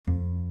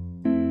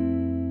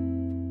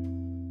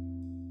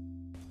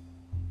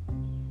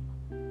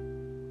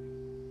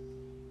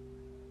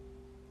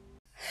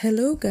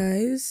Hello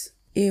guys.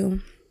 Ew.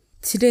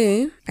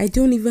 Today, I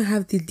don't even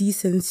have the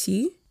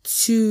decency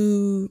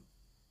to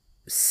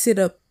sit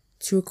up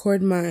to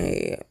record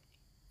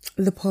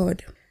the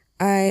pod.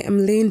 I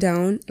am laying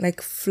down like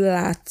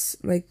flat.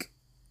 Like,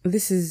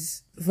 this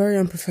is very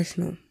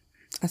unprofessional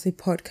as a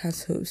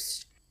podcast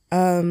host.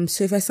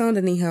 So if I sound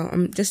anyhow,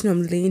 I'm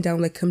laying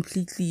down like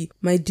completely.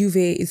 My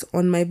duvet is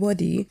on my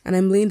body and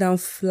I'm laying down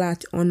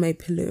flat on my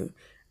pillow.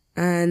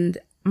 And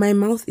my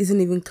mouth isn't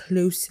even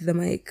close to the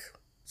mic.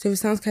 So if it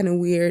sounds kind of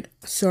weird,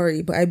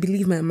 sorry, but I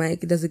believe my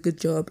mic does a good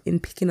job in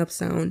picking up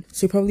sound.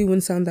 So it probably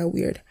wouldn't sound that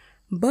weird.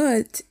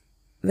 But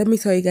let me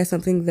tell you guys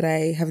something that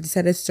I have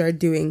decided to start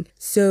doing.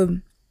 So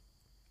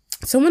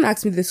someone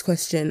asked me this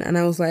question and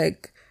I was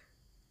like,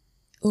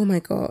 oh my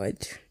God.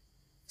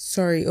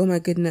 Sorry, oh my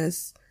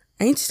goodness.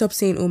 I need to stop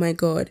saying, oh my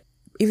God.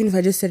 Even if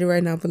I just said it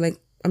right now, but like,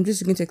 I'm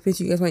just going to explain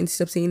to you guys why I need to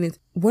stop saying it.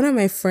 One of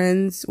my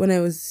friends, when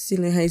I was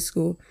still in high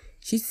school,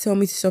 she used to tell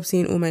me to stop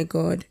saying, oh my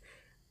God.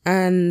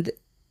 And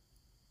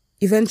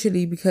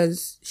eventually,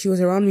 because she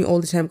was around me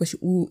all the time, because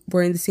we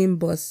were in the same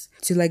bus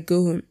to like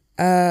go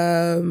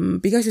home.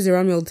 Because she was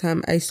around me all the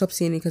time, I stopped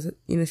saying it because,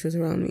 she was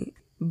around me.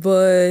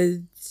 But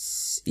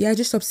yeah, I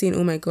just stopped saying,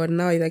 oh my God.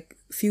 Now I like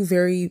feel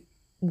very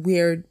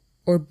weird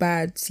or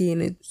bad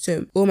saying it.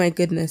 So, oh my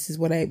goodness is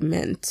what I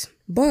meant.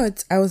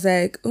 But I was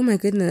like, oh my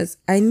goodness,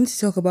 I need to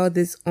talk about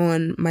this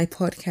on my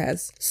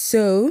podcast.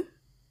 So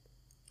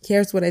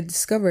here's what I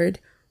discovered.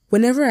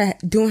 Whenever I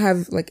don't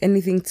have like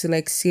anything to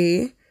like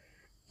say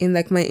in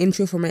like my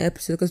intro for my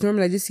episode, because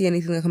normally I just say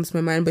anything that comes to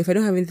my mind, but if I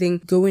don't have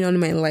anything going on in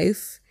my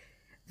life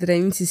that I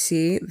need to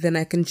say, then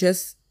I can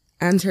just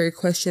answer a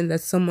question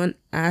that someone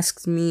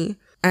asked me.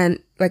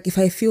 And like, if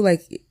I feel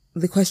like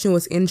the question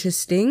was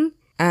interesting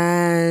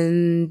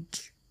and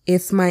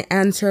if my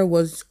answer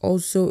was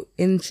also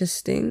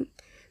interesting,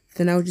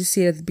 then I would just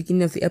say it at the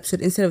beginning of the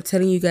episode instead of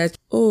telling you guys,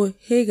 oh,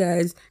 hey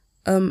guys,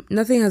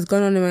 nothing has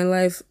gone on in my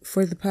life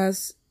for the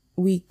past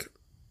week.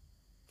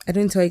 I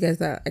didn't tell you guys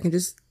that. I can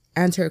just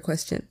answer a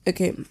question.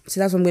 Okay, so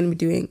that's what I'm going to be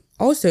doing.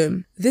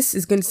 Also, this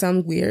is going to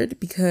sound weird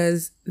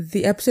because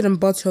the episode I'm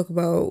about to talk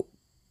about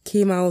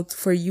came out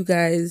for you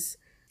guys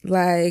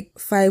like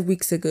 5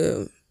 weeks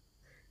ago.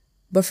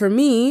 But for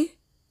me,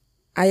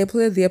 I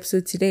uploaded the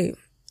episode today.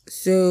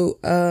 So,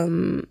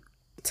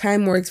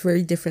 time works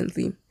very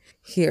differently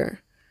here.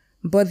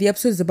 But the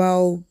episode is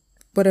about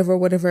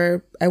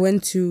whatever. I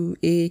went to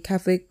a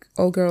Catholic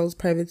all-girls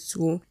private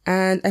school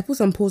and I put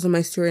some polls on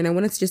my story and I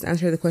wanted to just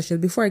answer the question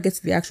before I get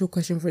to the actual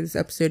question for this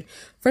episode.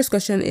 First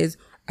question is,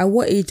 at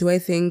what age do I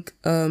think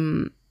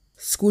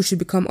school should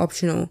become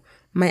optional?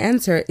 My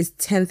answer is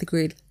 10th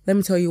grade. Let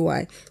me tell you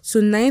why. So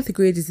 9th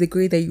grade is the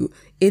grade that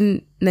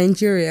in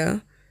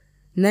Nigeria,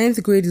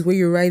 9th grade is where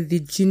you write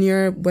the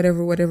junior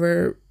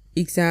whatever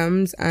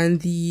exams and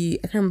I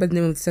can't remember the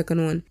name of the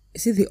second one.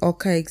 Is it the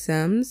OCA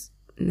exams?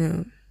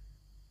 No,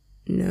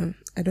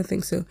 I don't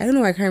think so. I don't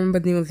know why I can't remember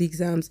the name of the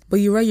exams, but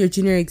you write your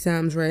junior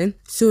exams, right?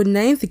 So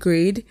 9th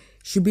grade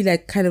should be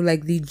like kind of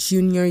like the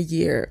junior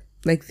year,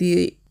 like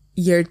the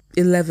year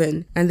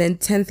 11, and then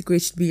 10th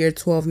grade should be year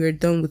 12. You're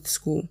done with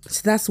school.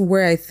 So that's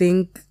where I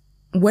think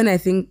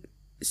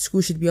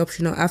school should be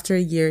optional, after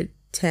year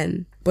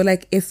 10. But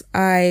like, if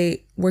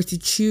I were to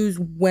choose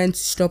when to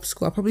stop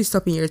school, I'll probably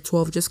stop in year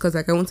 12 just because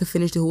like I want to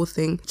finish the whole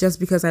thing, just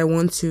because I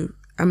want to.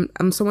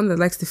 I'm someone that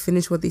likes to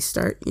finish what they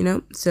start,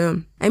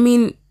 So, I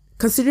mean,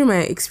 considering my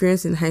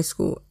experience in high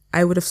school,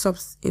 I would have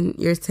stopped in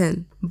year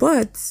 10.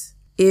 But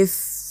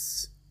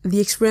if the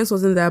experience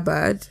wasn't that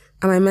bad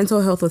and my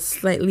mental health was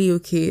slightly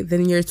okay,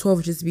 then year 12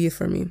 would just be it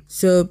for me.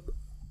 So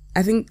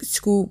I think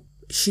school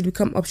should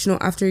become optional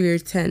after year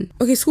 10.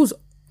 Okay, school's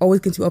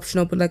always going to be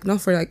optional, but like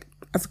not for like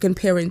African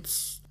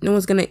parents. No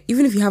one's gonna,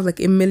 even if you have like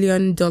 $1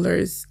 million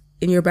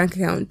in your bank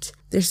account,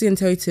 they're still gonna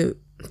tell you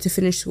to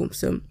finish school.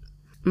 So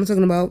I'm not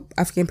talking about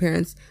African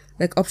parents.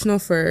 Like, optional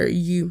for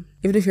you,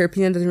 even if your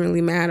opinion doesn't really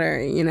matter,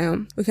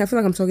 Okay, I feel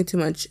like I'm talking too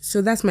much. So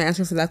that's my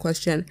answer for that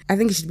question. I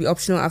think it should be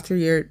optional after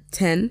year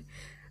 10,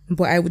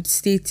 but I would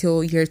stay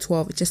till year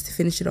 12 just to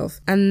finish it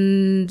off.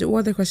 And what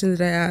other question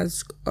did I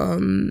ask?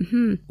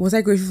 Was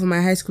I grateful for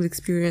my high school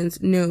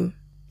experience? No.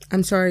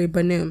 I'm sorry,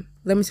 but no.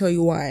 Let me tell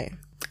you why.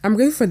 I'm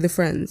grateful for the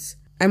friends.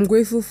 I'm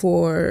grateful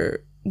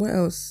for... what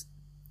else?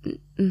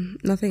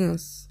 Nothing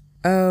else.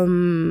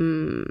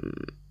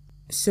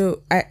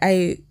 So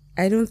I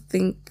don't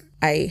think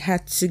I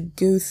had to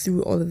go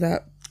through all of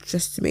that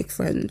just to make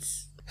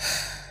friends.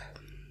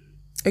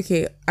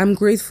 Okay, I'm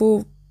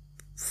grateful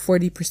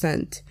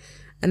 40%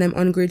 and I'm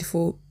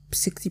ungrateful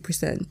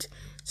 60%.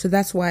 So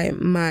that's why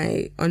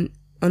my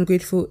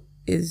ungrateful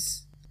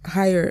is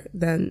higher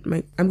than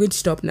my... I'm going to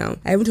stop now.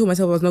 I even told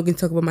myself I was not going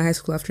to talk about my high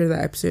school after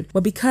that episode.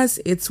 But because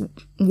it's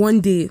one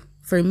day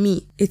for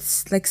me,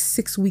 it's like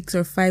 6 weeks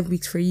or 5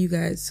 weeks for you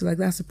guys. So like,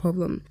 that's a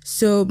problem.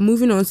 So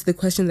moving on to the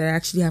question that I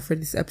actually have for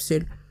this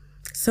episode.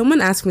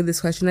 Someone asked me this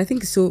question. I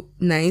think it's so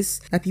nice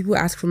that people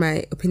ask for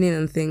my opinion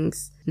on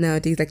things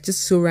nowadays, like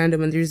just so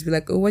random, and they just be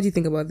like, oh, what do you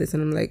think about this?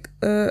 And I'm like,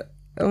 oh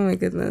my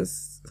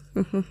goodness.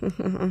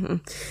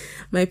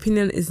 My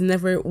opinion is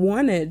never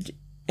wanted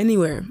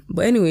anywhere.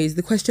 But anyways,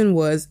 the question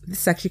was, this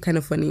is actually kind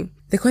of funny.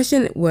 The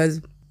question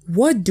was,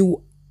 what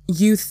do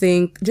you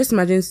think? Just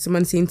imagine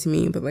someone saying to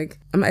me, but like,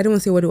 I don't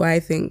want to say what do I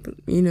think,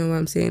 but you know what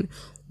I'm saying.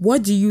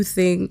 What do you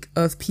think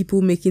of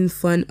people making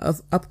fun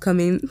of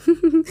upcoming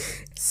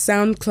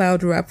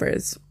SoundCloud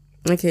rappers?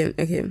 Okay.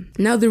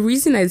 Now, the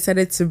reason I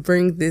decided to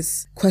bring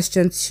this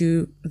question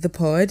to the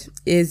pod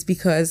is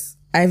because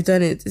I've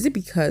done it. Is it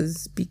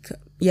because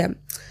yeah,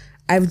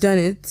 I've done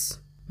it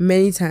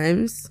many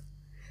times,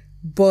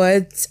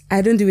 but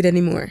I don't do it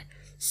anymore.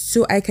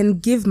 So I can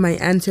give my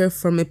answer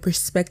from a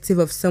perspective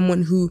of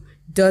someone who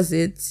does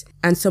it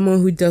and someone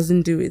who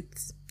doesn't do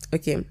it.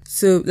 Okay,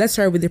 so let's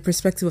start with the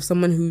perspective of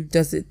someone who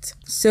does it.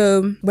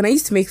 So when I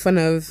used to make fun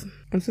of,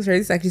 I'm so sorry,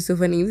 this is actually so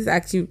funny. This is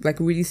actually like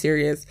really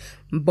serious,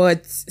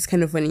 but it's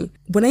kind of funny.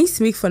 When I used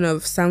to make fun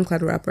of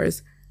SoundCloud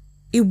rappers,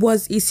 it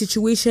was a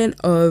situation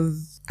of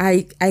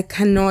I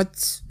cannot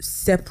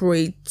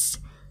separate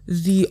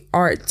the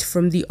art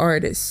from the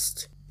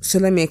artist. So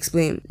let me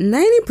explain.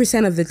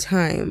 90% of the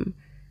time,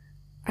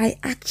 I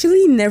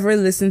actually never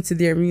listen to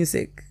their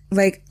music.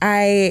 Like,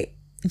 I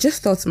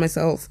just thought to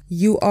myself,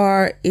 you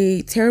are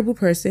a terrible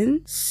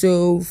person,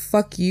 so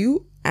fuck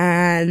you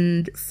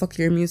and fuck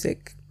your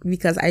music,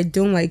 because I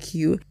don't like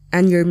you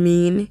and you're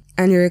mean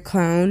and you're a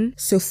clown,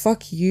 so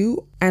fuck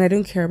you and I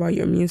don't care about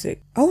your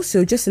music.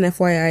 Also, just an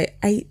FYI,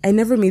 I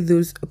never made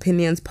those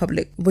opinions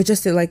public, but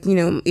just like, you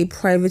know, a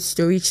private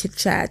story chit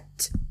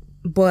chat.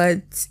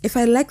 But if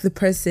I like the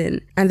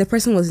person and the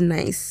person was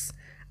nice,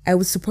 I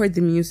would support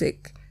the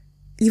music,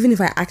 even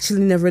if I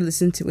actually never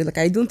listened to it. Like,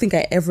 I don't think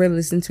I ever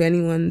listened to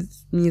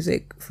anyone's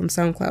music from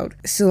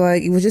SoundCloud. So,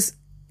 like, it was just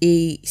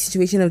a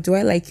situation of, do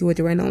I like you or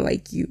do I not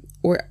like you?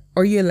 Or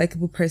are you a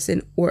likable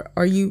person or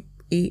are you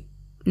a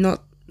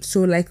not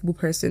so likable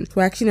person?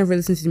 So I actually never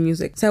listened to the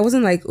music. So I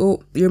wasn't like,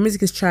 oh, your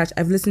music is trash,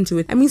 I've listened to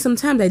it. I mean,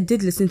 sometimes I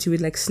did listen to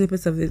it, like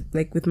snippets of it,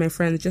 like with my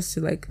friends, just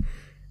to like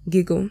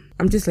giggle.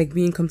 I'm just like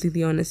being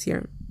completely honest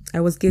here.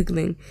 I was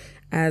giggling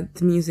at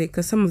the music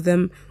because some of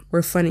them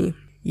were funny.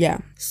 Yeah.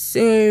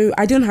 So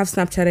I don't have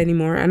Snapchat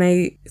anymore, and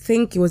I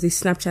think it was a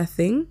Snapchat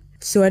thing.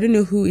 So I don't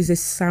know who is a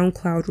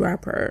SoundCloud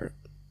rapper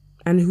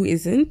and who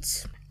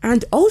isn't.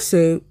 And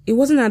also, it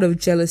wasn't out of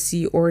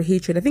jealousy or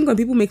hatred. I think when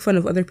people make fun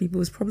of other people,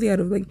 it's probably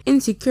out of like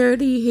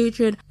insecurity,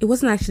 hatred. It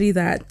wasn't actually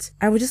that.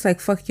 I was just like,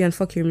 fuck you and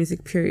fuck your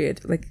music, period.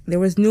 Like, there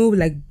was no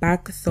like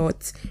back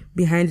thought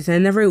behind it. I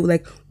never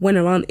like went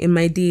around in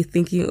my day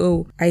thinking,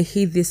 oh, I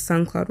hate this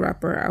SoundCloud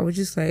rapper. I was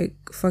just like,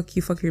 fuck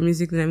you, fuck your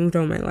music. Then I moved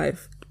on with my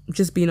life.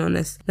 Just being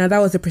honest. Now, that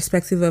was the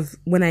perspective of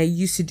when I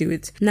used to do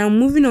it. Now,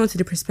 moving on to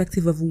the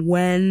perspective of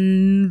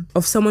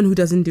someone who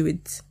doesn't do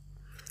it.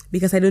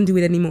 Because I don't do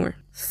it anymore.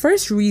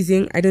 First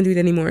reason I don't do it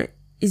anymore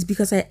is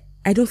because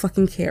I don't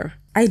fucking care.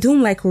 I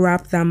don't like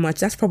rap that much.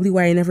 That's probably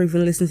why I never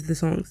even listened to the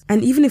songs.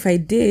 And even if I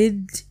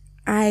did,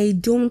 I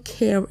don't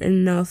care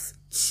enough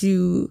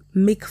to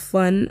make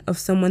fun of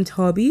someone's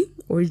hobby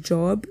or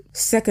job.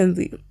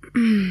 Secondly,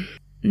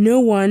 no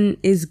one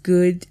is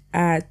good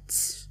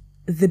at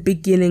the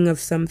beginning of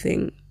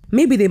something.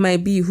 Maybe they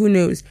might be, who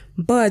knows,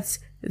 but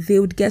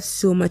they would get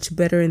so much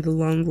better in the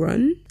long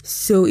run.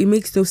 So it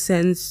makes no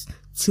sense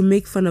to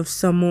make fun of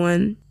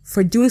someone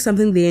for doing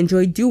something they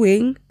enjoy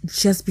doing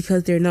just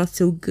because they're not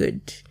so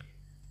good.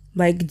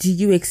 Like, do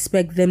you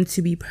expect them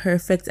to be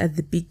perfect at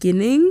the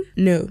beginning?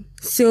 No.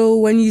 So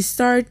when you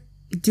start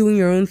doing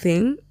your own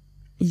thing,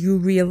 you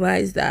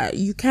realize that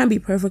you can't be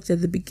perfect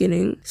at the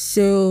beginning.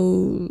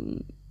 So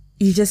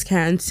you just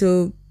can't.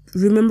 So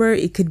remember,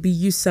 it could be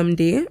you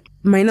someday.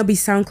 Might not be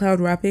SoundCloud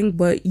rapping,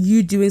 but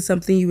you doing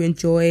something you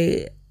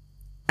enjoy,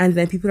 and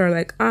then people are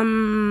like,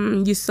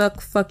 you suck,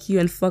 fuck you,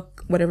 and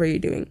fuck whatever you're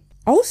doing.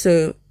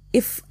 Also,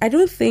 if I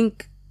don't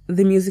think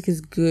the music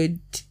is good,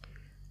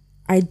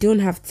 I don't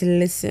have to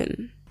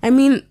listen. I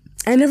mean,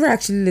 I never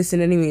actually listen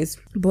anyways,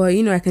 but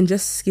you know, I can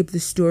just skip the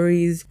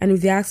stories, and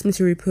if they ask me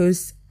to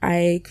repost,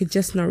 I could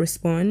just not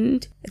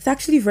respond. It's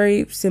actually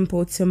very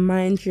simple to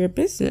mind your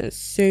business.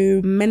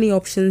 So many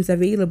options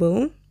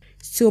available.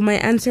 So my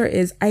answer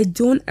is, I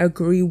don't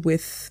agree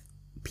with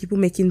people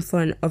making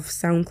fun of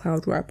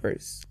SoundCloud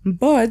rappers.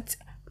 But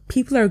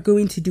people are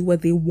going to do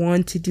what they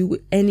want to do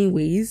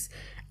anyways.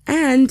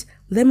 And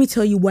let me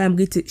tell you why I'm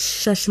going to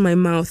shush my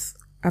mouth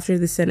after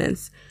this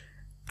sentence.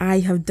 I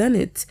have done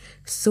it.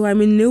 So I'm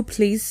in no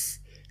place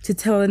to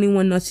tell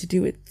anyone not to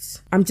do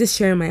it. I'm just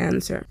sharing my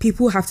answer.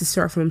 People have to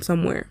start from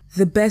somewhere.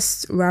 The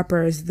best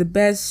rappers, the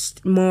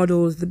best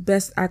models, the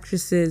best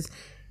actresses,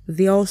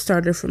 they all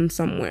started from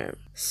somewhere.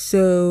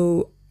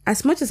 So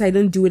as much as I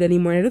don't do it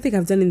anymore, I don't think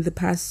I've done it in the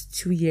past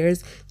 2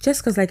 years,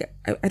 just because like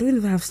I don't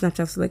even have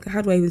Snapchat, so like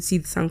how do I even see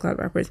the SoundCloud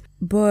rappers?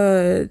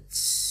 But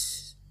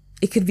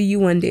it could be you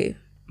one day.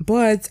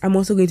 But I'm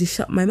also going to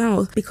shut my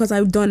mouth because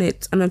I've done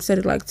it, and I've said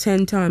it like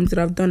 10 times that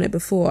I've done it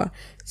before.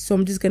 So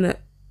I'm just gonna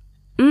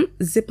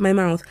zip my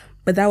mouth.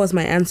 But that was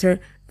my answer.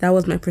 That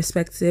was my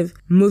perspective.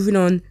 Moving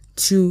on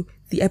to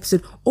the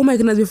episode. Oh my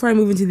goodness, before I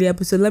move into the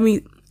episode, let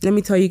me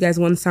tell you guys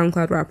one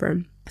SoundCloud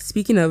rapper.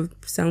 Speaking of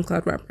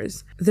SoundCloud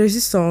rappers, there's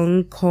this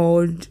song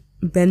called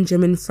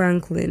Benjamin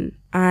Franklin.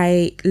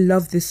 I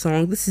love this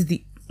song. This is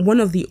one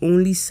of the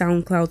only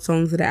SoundCloud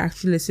songs that I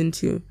actually listened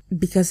to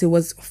because it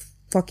was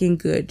fucking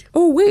good.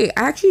 Oh wait,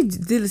 I actually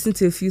did listen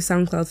to a few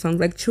SoundCloud songs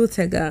like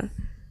Chotega.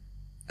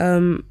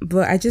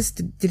 But I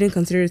just didn't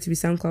consider it to be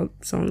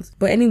SoundCloud songs.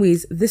 But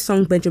anyways, this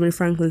song, Benjamin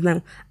Franklin.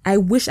 Now, I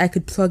wish I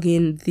could plug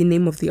in the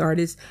name of the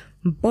artist,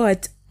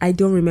 but I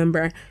don't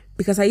remember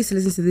because I used to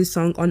listen to this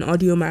song on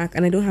Audiomack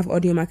and I don't have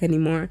Audiomack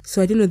anymore.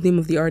 So I didn't know the name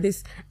of the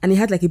artist and it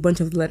had like a bunch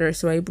of letters.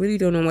 So I really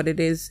don't know what it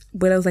is.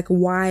 But I was like,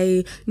 why?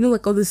 You know,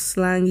 like all this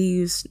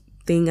slangy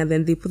thing and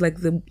then they put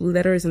like the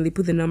letters and they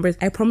put the numbers.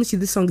 I promise you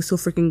this song is so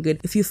freaking good.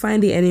 If you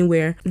find it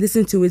anywhere,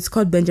 listen to it. It's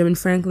called Benjamin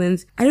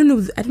Franklin's. I don't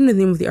know the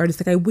name of the artist.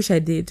 Like I wish I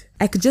did.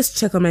 I could just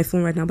check on my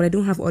phone right now, but I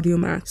don't have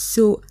Audiomack.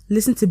 So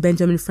listen to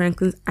Benjamin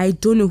Franklin's. I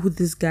don't know who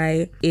this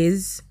guy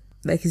is,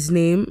 like his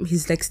name,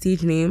 his like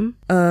stage name.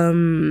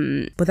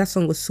 But that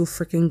song was so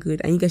freaking good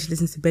and you guys should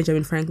listen to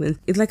Benjamin Franklin.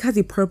 It like has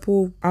a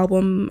purple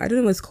album. I don't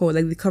know what it's called,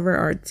 like the cover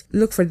art.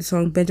 Look for the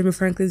song, Benjamin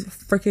Franklin's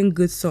freaking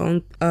good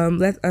song.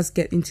 Let us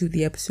get into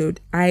the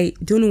episode. I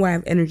don't know why I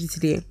have energy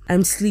today.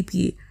 I'm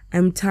sleepy.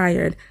 I'm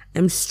tired.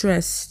 I'm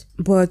stressed.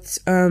 But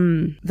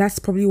that's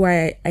probably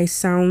why I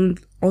sound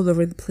all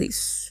over the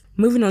place.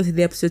 Moving on to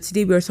the episode.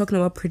 Today we are talking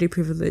about pretty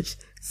privilege.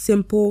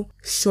 Simple,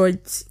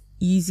 short,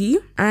 easy,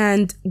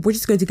 and we're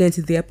just going to get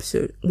into the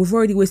episode. We've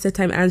already wasted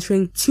time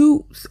answering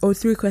 2 or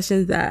 3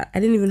 questions that I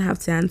didn't even have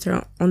to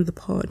answer on the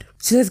pod.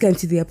 So let's get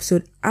into the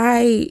episode.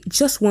 I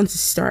just want to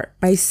start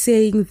by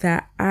saying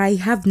that I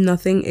have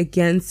nothing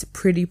against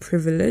pretty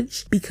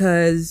privilege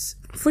because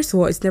first of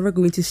all, it's never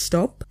going to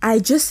stop. I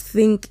just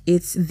think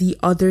it's the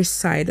other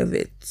side of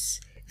it.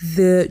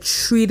 The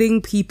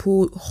treating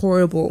people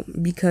horrible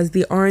because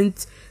they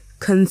aren't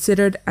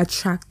considered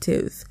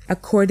attractive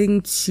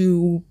according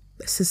to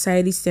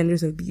society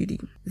standards of beauty.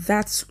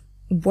 That's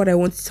what I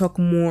want to talk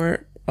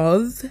more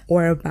of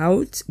or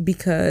about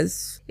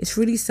because it's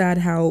really sad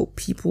how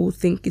people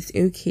think it's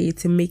okay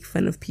to make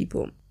fun of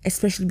people,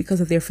 especially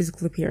because of their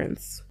physical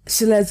appearance.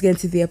 So let's get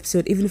into the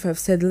episode. Even if I've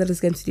said let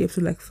us get into the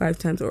episode like 5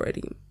 times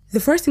already. The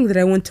first thing that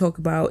I want to talk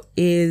about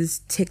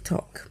is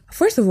TikTok.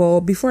 First of all,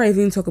 before I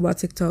even talk about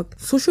TikTok,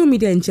 social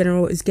media in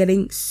general is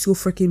getting so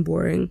freaking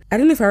boring. I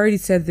don't know if I already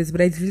said this,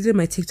 but I deleted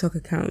my TikTok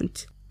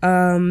account.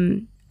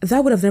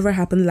 That would have never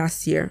happened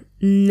last year.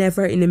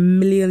 Never in a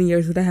million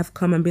years would I have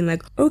come and been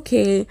like,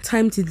 okay,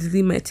 time to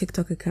delete my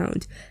TikTok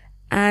account.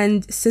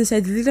 And since I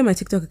deleted my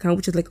TikTok account,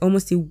 which was like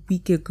almost a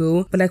week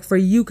ago, but like for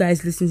you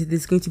guys listening to this,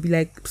 it's going to be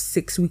like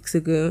 6 weeks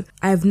ago,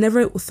 I've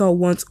never thought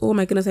once, oh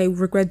my goodness, I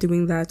regret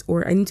doing that,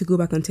 or I need to go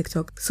back on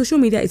TikTok. Social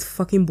media is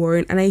fucking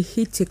boring and I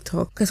hate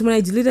TikTok because when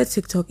I deleted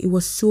TikTok, it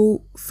was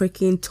so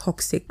freaking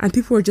toxic and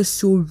people were just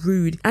so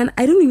rude. And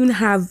I don't even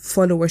have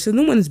followers, so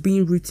no one's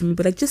being rude to me,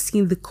 but like just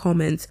seeing the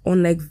comments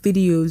on like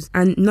videos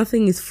and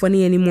nothing is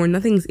funny anymore,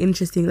 nothing is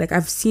interesting. Like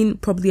I've seen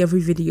probably every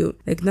video,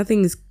 like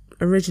nothing is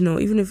original,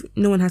 even if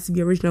no one has to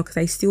be original because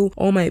I steal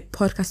all my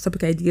podcast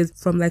topic ideas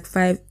from like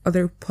 5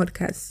 other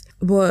podcasts.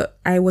 But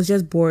I was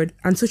just bored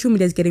and social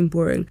media is getting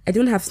boring. I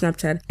don't have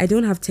Snapchat. I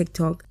don't have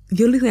TikTok.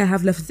 The only thing I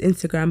have left is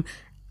Instagram.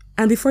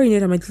 And before you know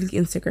it, I might delete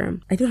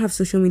Instagram. I don't have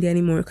social media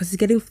anymore because it's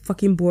getting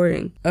fucking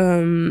boring.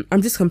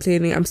 I'm just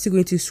complaining. I'm still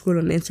going to scroll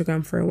on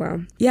Instagram for a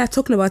while. Yeah,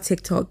 talking about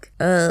TikTok.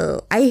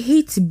 I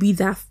hate to be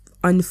that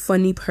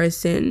unfunny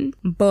person,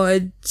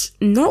 but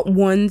not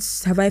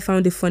once have I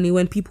found it funny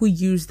when people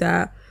use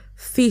that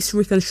face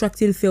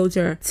reconstructing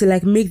filter to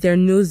like make their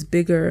nose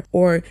bigger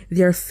or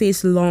their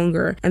face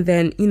longer, and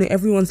then you know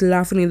everyone's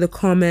laughing in the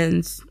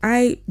comments.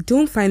 I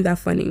don't find that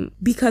funny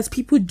because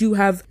people do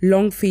have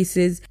long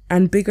faces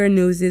and bigger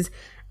noses,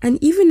 and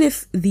even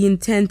if the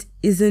intent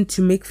isn't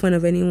to make fun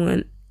of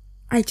anyone,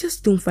 I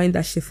just don't find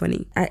that shit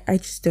funny. I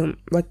just don't.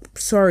 Like,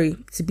 sorry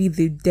to be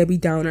the Debbie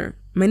Downer.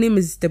 My name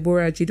is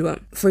Deborah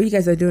Jidwa. For you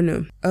guys that don't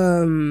know,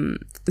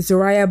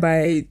 Zoraya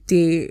by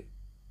day,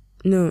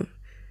 no,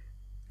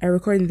 I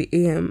record in the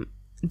AM.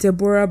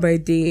 Deborah by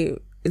day,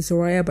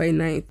 Zoraya by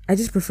night. I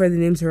just prefer the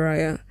name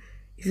Zoraya.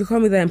 If you call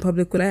me that in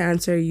public, will I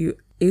answer you?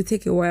 It'll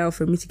take a while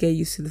for me to get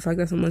used to the fact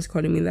that someone's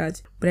calling me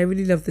that. But I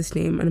really love this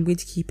name and I'm going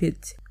to keep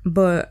it.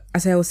 But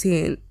as I was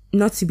saying,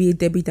 not to be a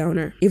Debbie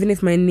Downer, even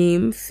if my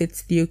name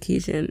fits the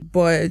occasion,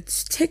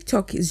 but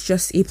TikTok is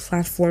just a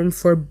platform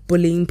for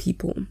bullying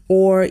people.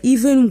 Or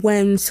even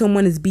when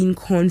someone is being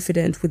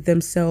confident with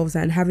themselves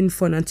and having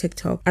fun on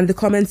TikTok and the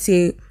comments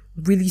say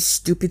really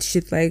stupid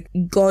shit like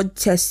God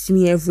tests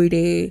me every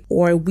day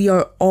or we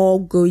are all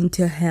going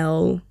to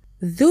hell.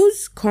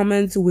 Those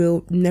comments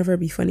will never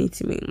be funny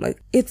to me.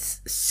 Like,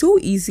 it's so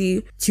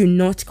easy to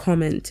not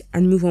comment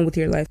and move on with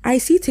your life. I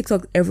see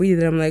TikTok every day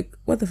that I'm like,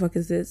 what the fuck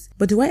is this?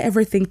 But do I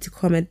ever think to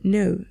comment?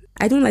 No.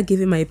 I don't like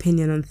giving my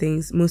opinion on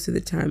things most of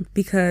the time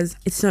because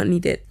it's not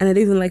needed. And I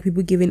don't even like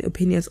people giving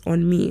opinions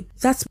on me.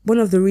 That's one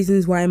of the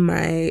reasons why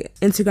my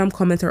Instagram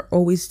comments are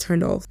always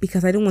turned off,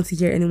 because I don't want to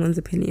hear anyone's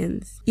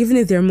opinions. Even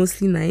if they're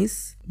mostly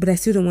nice, but I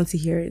still don't want to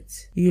hear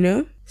it, you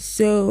know?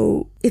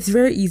 So it's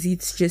very easy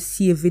to just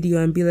see a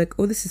video and be like,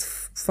 oh, this is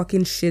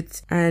fucking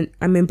shit, and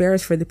I'm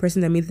embarrassed for the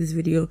person that made this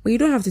video. But you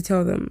don't have to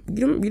tell them.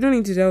 You don't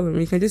need to tell them.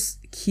 You can just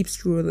keep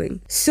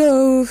scrolling.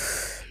 So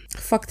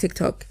fuck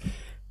TikTok.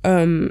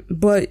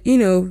 But you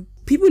know,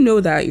 people know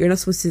that you're not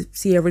supposed to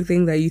see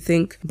everything that you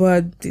think,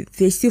 but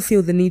they still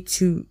feel the need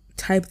to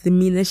type the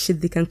meanest shit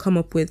they can come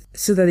up with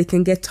so that they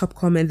can get top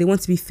comment. They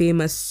want to be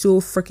famous so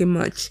freaking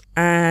much,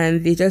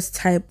 and they just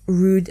type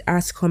rude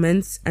ass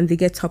comments and they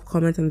get top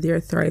comment and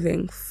they're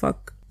thriving.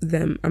 Fuck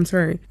them. I'm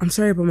sorry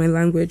about my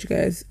language,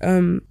 guys.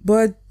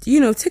 But you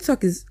know,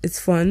 TikTok it's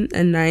fun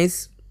and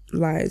nice.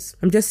 Lies.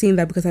 I'm just saying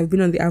that because I've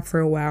been on the app for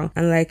a while,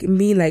 and like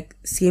me like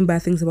saying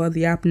bad things about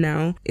the app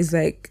now is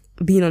like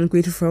being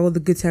ungrateful for all the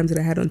good times that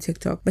I had on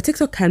TikTok. But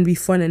TikTok can be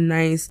fun and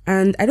nice,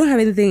 and I don't have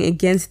anything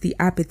against the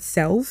app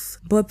itself,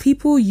 but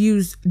people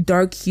use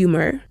dark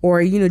humor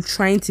or, you know,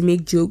 trying to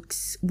make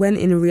jokes when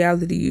in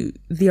reality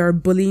they are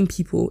bullying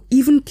people,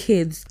 even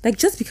kids. Like,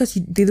 just because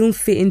they don't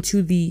fit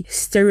into the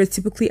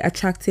stereotypically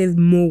attractive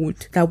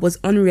mold that was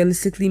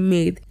unrealistically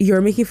made, you're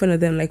making fun of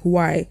them. Like,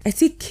 why? I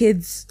see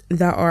kids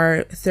that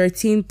are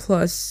 13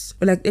 plus,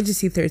 or like, let's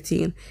just say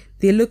 13.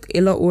 They look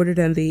a lot older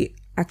than they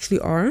actually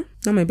are.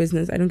 Not my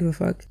business. I don't give a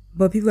fuck.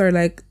 But people are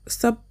like,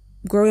 stop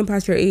growing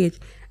past your age.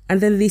 And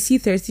then they see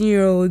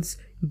 13-year-olds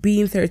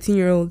being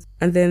 13-year-olds,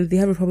 and then they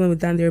have a problem with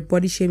that. They're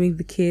body shaming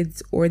the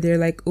kids, or they're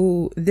like,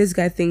 oh, this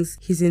guy thinks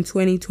he's in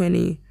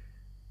 2020.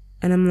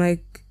 And I'm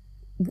like,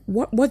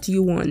 what do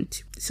you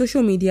want?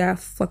 Social media,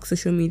 fuck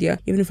social media,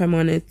 even if I'm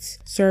on it.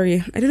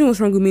 Sorry, I don't know what's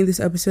wrong with me in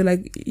this episode.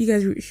 Like, you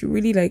guys should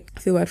really like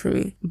feel bad for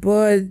me.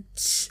 But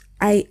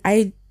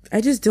I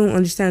just don't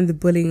understand the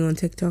bullying on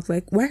TikTok.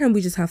 Like, why can't we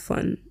just have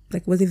fun?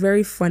 Like, it was a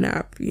very fun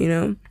app, you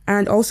know?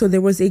 And also, there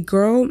was a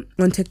girl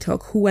on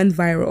TikTok who went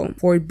viral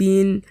for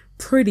being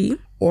pretty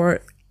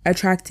or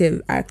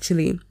attractive,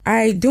 actually.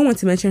 I don't want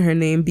to mention her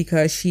name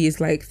because she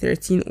is like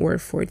 13 or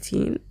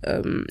 14.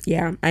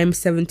 Yeah, I'm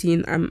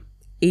 17. I'm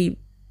a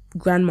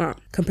grandma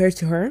compared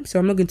to her, so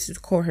I'm not going to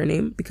call her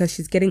name because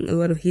she's getting a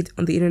lot of hate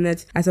on the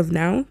internet as of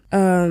now.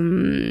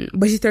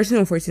 But she's 13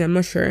 or 14, I'm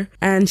not sure,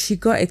 and she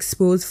got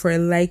exposed for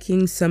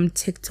liking some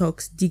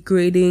TikToks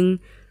degrading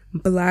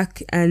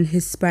black and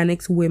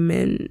Hispanic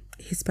women.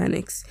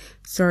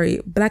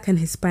 Black and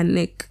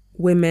Hispanic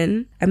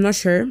women. I'm not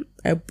sure.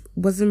 I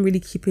wasn't really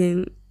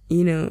keeping,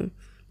 you know,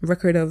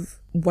 record of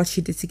what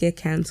she did to get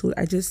cancelled.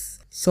 I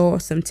just saw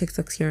some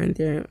TikToks here and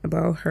there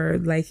about her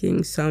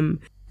liking some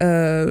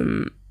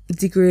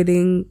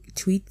degrading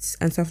tweets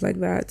and stuff like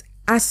that.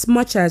 As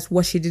much as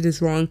what she did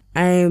is wrong,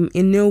 I am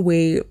in no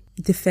way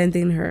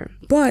defending her,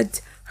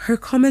 but her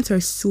comments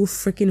are so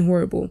freaking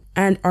horrible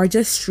and are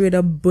just straight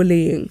up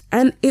bullying.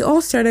 And it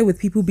all started with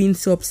people being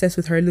so obsessed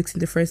with her looks in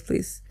the first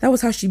place. That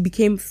was how she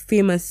became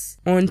famous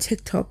on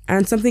TikTok,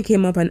 and something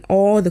came up and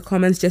all the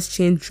comments just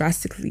changed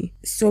drastically.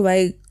 So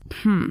like,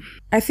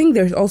 I think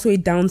there's also a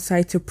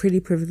downside to pretty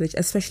privilege,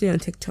 especially on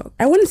TikTok.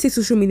 I wouldn't say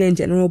social media in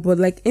general, but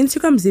like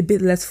Instagram is a bit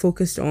less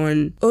focused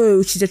on,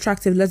 oh, she's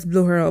attractive, let's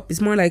blow her up.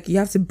 It's more like you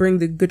have to bring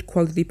the good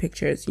quality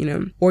pictures, you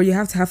know, or you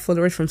have to have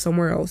followers from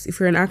somewhere else. If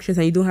you're an actress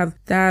and you don't have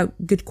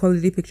that good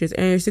quality pictures,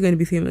 and you're still going to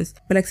be famous.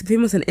 But like, to be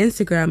famous on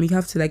Instagram, you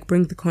have to like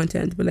bring the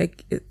content. But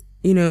like,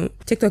 you know,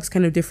 TikTok's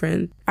kind of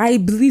different. I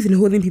believe in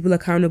holding people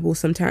accountable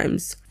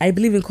sometimes. I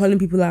believe in calling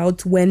people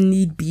out when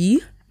need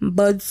be.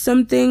 But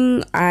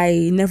something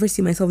I never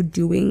see myself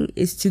doing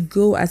is to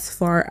go as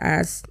far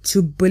as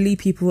to bully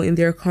people in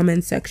their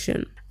comment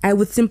section. I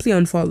would simply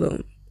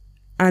unfollow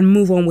and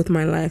move on with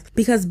my life,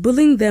 because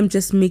bullying them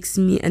just makes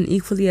me an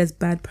equally as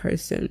bad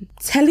person.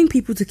 Telling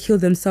people to kill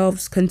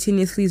themselves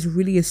continuously is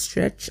really a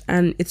stretch,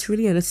 and it's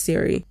really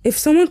unnecessary. If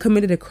someone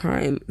committed a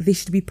crime, they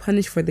should be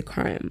punished for the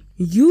crime.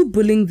 You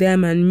bullying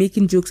them and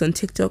making jokes on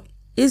TikTok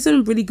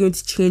isn't really going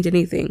to change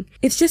anything.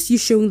 It's just you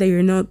showing that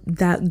you're not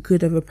that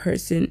good of a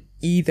person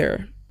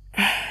either.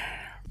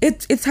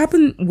 It's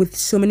happened with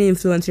so many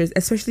influencers,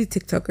 especially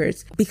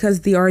TikTokers,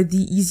 because they are the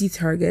easy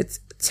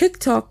targets.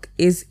 TikTok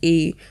is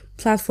a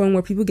platform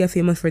where people get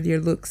famous for their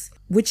looks,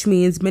 which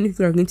means many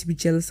people are going to be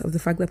jealous of the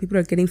fact that people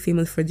are getting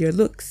famous for their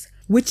looks,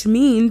 which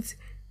means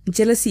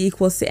jealousy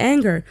equals to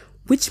anger,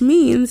 which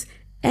means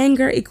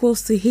anger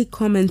equals to hate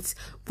comments,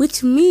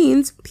 which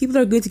means people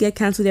are going to get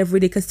cancelled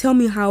every day. Because tell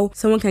me how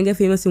someone can get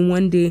famous in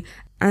one day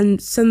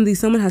and suddenly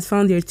someone has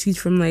found their tweets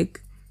from like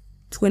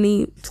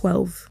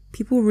 2012.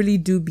 People really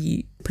do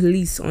be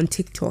police on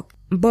TikTok.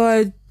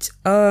 But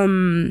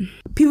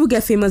people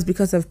get famous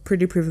because of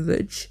pretty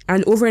privilege,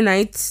 and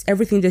overnight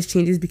everything just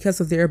changes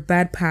because of their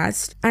bad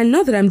past. And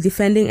not that I'm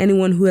defending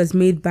anyone who has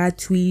made bad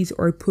tweets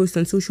or posts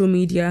on social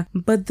media,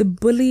 but the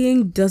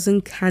bullying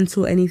doesn't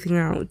cancel anything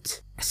out.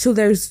 So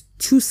there's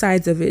two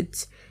sides of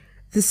it.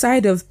 The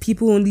side of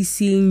people only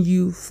seeing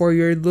you for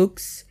your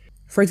looks.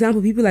 For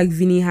example, people like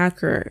Vinny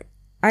Hacker.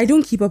 I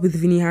don't keep up with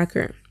Vinny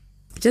Hacker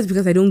just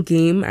because I don't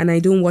game and I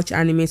don't watch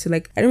anime. So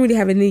like, I don't really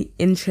have any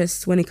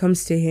interest when it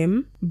comes to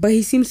him. But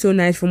he seems so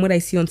nice from what I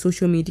see on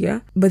social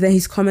media. But then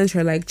his comments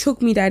are like,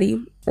 choke me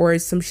daddy, or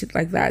some shit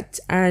like that.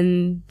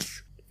 And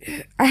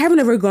I haven't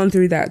ever gone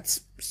through that.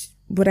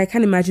 but I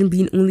can't imagine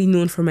being only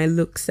known for my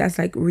looks. That's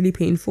like really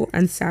painful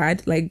and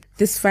sad. Like,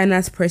 this fine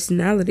ass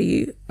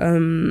personality,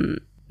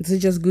 does it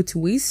just go to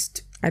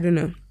waste? I don't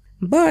know.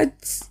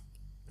 But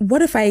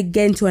what if I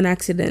get into an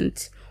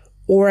accident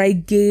or I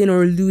gain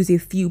or lose a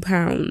few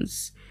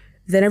pounds?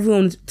 Then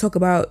everyone would talk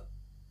about,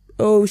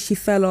 oh, she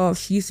fell off,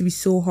 she used to be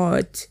so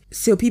hot.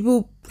 So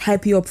people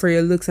hype you up for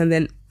your looks, and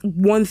then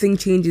one thing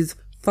changes,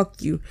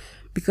 fuck you.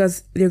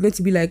 Because they're going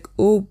to be like,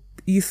 oh,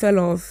 you fell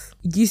off,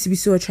 you used to be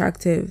so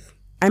attractive.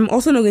 I'm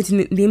also not going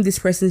to name this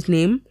person's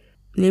name.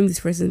 Name this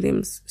person's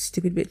name,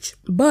 stupid bitch.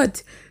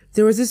 But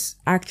there was this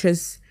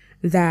actress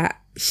that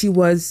she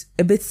was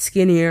a bit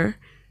skinnier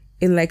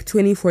in like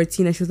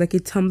 2014, and she was like a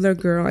Tumblr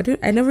girl.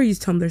 I never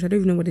used Tumblr, so I don't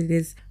even know what it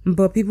is.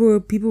 But people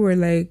were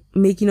like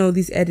making all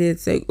these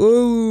edits, like,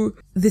 oh,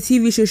 the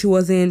TV show she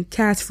was in,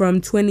 cast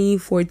from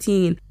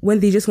 2014,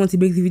 when they just want to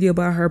make the video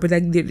about her, but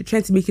like they're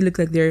trying to make it look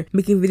like they're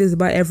making videos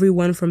about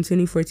everyone from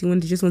 2014, when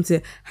they just want to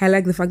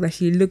highlight the fact that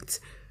she looked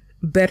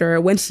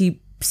better when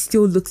she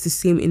still looks the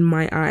same in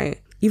my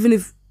eye. Even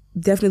if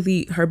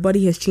definitely her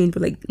body has changed,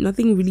 but like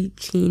nothing really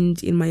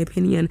changed in my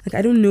opinion. Like,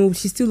 I don't know,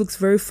 she still looks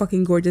very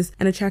fucking gorgeous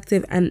and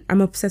attractive, and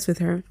I'm obsessed with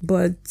her.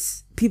 But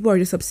people are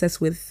just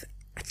obsessed with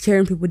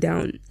tearing people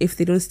down if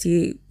they don't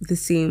stay the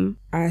same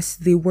as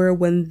they were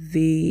when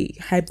they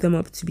hyped them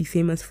up to be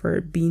famous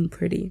for being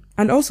pretty.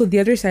 And also the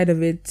other side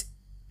of it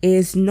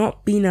is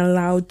not being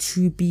allowed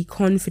to be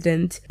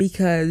confident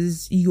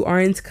because you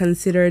aren't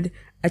considered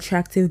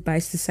attractive by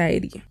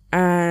society,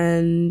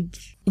 and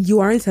you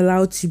aren't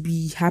allowed to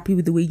be happy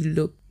with the way you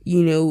look.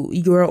 You know,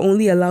 you're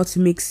only allowed to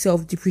make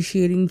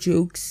self-depreciating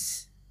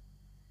jokes,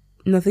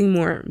 nothing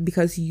more,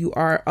 because you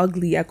are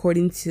ugly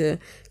according to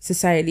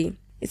society.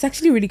 It's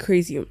actually really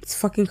crazy. It's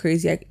fucking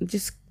crazy. I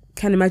just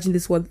can't imagine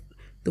this what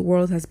the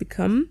world has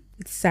become.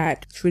 It's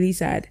sad. It's really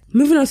sad.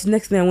 Moving on to the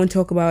next thing I want to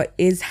talk about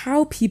is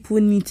how people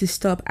need to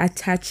stop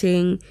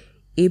attaching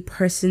a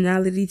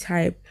personality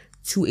type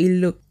to a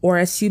look, or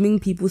assuming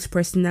people's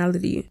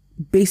personality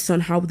based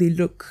on how they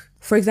look.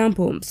 For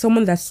example,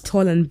 someone that's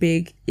tall and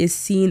big is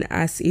seen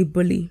as a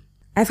bully.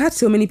 I've had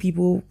so many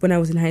people when I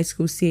was in high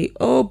school say,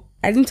 oh,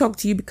 I didn't talk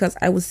to you because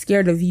I was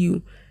scared of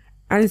you.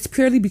 And it's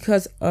purely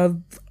because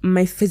of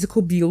my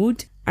physical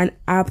build and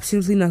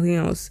absolutely nothing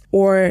else.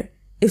 Or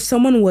if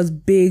someone was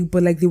big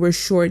but like they were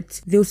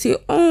short, they'll say,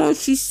 oh,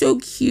 she's so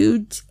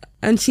cute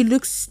and she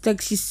looks like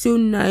she's so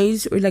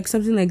nice, or like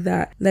something like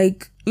that.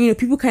 Like, you know,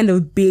 people kind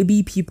of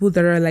baby people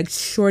that are like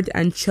short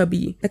and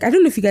chubby. Like, I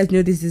don't know if you guys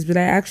notice this, but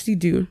I actually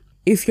do.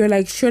 If you're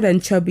like short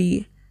and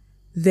chubby,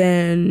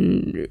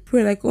 then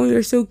we're like, oh,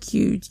 you're so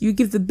cute, you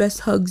give the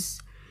best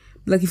hugs.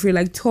 Like, if you're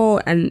like tall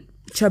and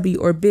chubby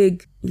or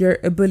big, you're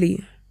a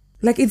bully.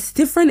 Like, it's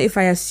different if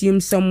I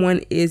assume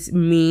someone is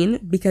mean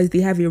because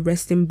they have a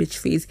resting bitch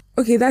face.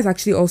 Okay, that's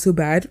actually also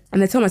bad.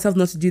 And I tell myself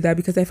not to do that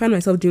because I find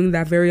myself doing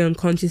that very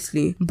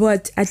unconsciously.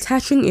 But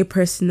attaching a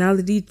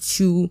personality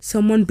to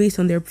someone based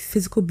on their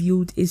physical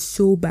build is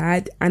so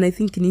bad, and I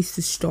think it needs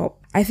to stop.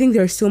 I think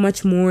there's so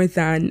much more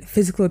than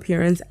physical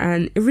appearance,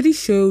 and it really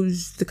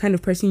shows the kind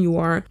of person you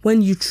are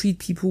when you treat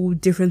people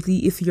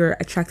differently if you're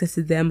attracted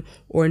to them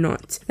or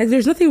not. Like,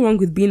 there's nothing wrong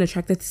with being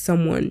attracted to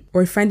someone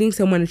or finding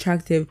someone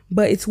attractive,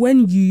 but it's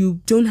when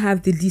you don't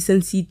have the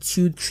decency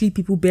to treat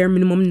people bare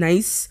minimum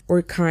nice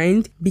or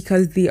kind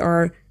because they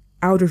are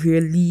out of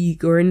your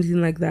league or anything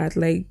like that.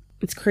 Like,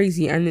 it's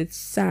crazy and it's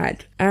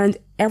sad. And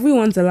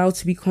everyone's allowed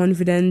to be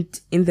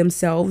confident in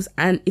themselves,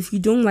 and if you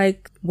don't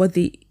like what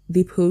they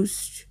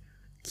post,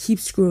 keep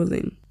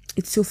scrolling.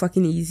 It's so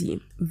fucking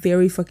easy.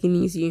 Very fucking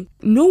easy.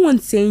 No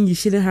one's saying you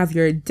shouldn't have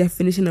your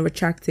definition of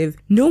attractive.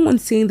 No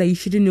one's saying that you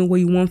shouldn't know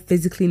what you want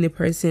physically in a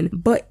person.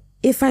 But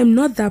if I'm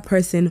not that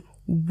person,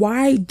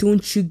 why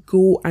don't you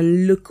go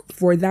and look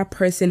for that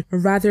person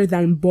rather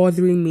than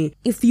bothering me?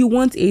 If you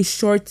want a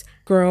short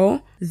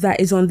girl that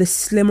is on the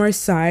slimmer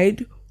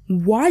side,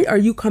 why are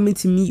you coming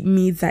to meet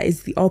me that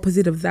is the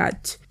opposite of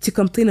that, to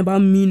complain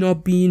about me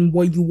not being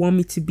what you want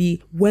me to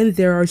be, when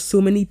there are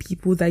so many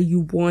people that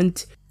you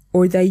want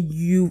or that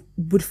you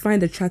would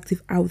find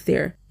attractive out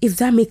there? If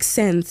that makes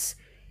sense.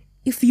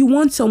 If you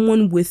want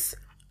someone with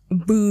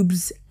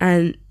boobs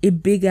and a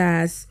big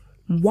ass,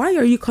 why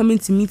are you coming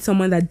to meet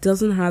someone that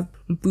doesn't have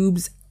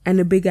boobs and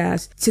a big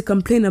ass to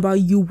complain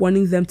about you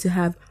wanting them to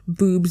have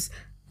boobs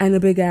and a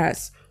big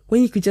ass,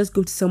 when you could just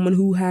go to someone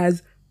who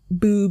has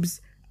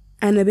boobs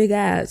and a big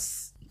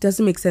ass?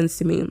 Doesn't make sense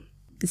to me.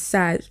 It's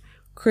sad,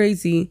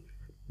 crazy,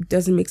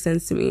 doesn't make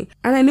sense to me.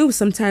 And I know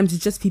sometimes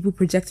it's just people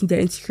projecting their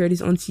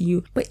insecurities onto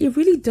you, but it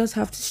really does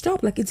have to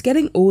stop. Like, it's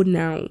getting old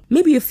now.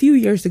 Maybe a few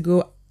years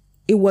ago,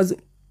 it was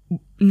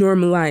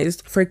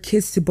normalized for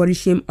kids to body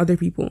shame other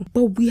people,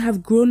 but we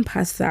have grown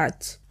past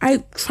that.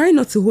 I try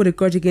not to hold a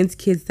grudge against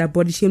kids that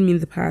body shamed me in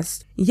the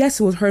past. Yes,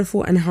 it was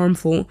hurtful and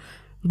harmful,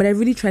 but I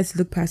really try to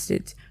look past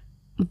it.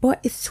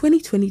 But it's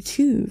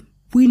 2022.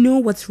 We know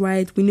what's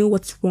right. We know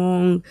what's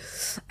wrong.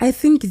 I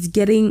think it's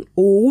getting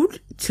old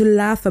to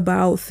laugh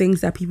about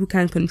things that people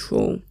can't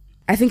control.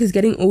 I think it's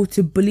getting old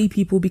to bully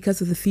people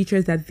because of the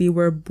features that they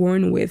were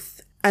born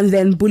with. and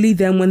then bully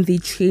them when they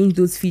change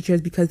those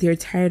features because they're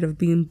tired of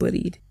being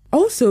bullied.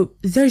 Also,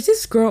 there's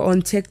this girl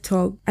on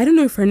TikTok. I don't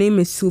know if her name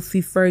is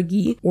Sophie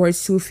Fergie or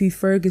Sophie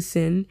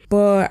Ferguson,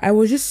 but I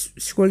was just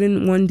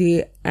scrolling one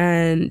day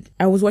and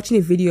I was watching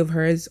a video of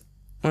hers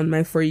on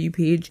my For You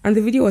page, and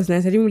the video was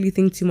nice. I didn't really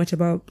think too much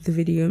about the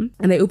video,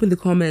 and I opened the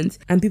comments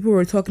and people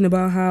were talking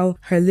about how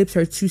her lips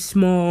are too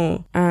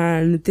small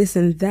and this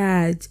and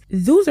that.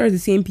 Those are the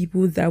same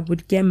people that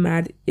would get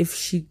mad if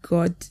she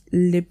got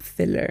lip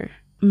filler.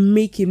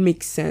 Make it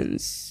make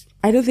sense.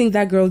 I don't think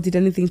that girl did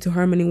anything to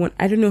harm anyone.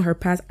 I don't know her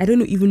past. I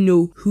don't even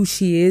know who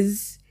she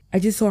is. I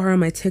just saw her on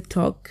my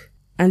TikTok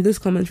and those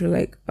comments were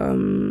like,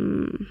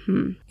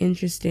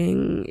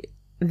 interesting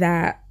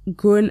that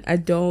grown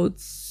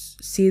adults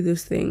say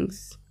those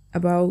things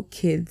about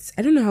kids.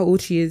 I don't know how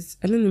old she is.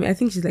 I don't know. I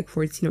think she's like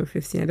 14 or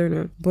 15. I don't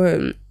know.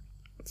 But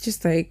it's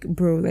just like,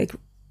 bro, like,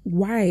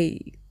 why?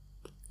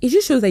 It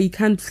just shows that you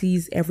can't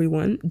please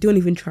everyone. Don't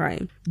even try.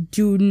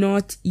 Do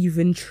not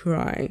even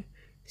try.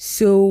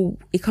 So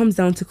it comes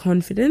down to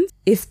confidence.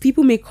 If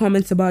people make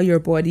comments about your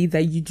body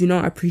that you do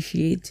not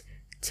appreciate,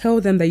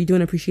 tell them that you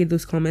don't appreciate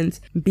those comments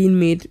being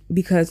made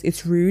because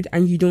it's rude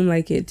and you don't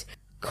like it.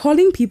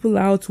 Calling people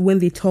out when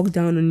they talk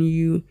down on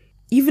you,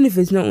 even if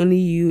it's not only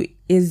you,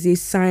 is a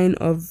sign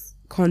of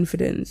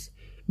confidence.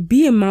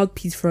 Be a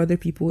mouthpiece for other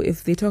people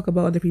if they talk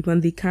about other people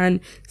and they can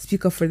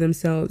speak up for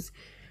themselves.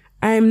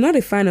 I am not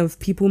a fan of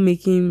people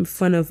making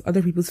fun of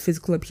other people's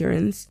physical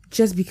appearance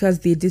just because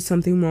they did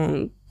something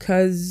wrong,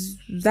 because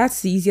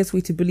that's the easiest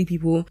way to bully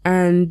people.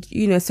 And,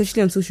 you know,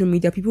 especially on social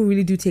media, people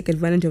really do take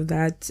advantage of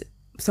that.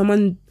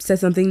 Someone says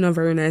something not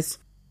very nice,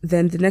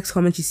 then the next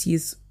comment you see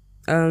is,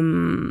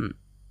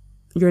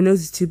 your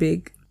nose is too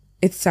big.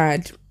 It's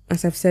sad.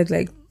 As I've said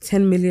like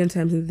 10 million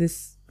times in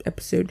this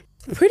episode,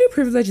 pretty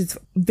privilege is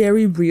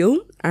very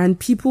real and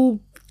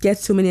people get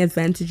so many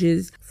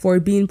advantages for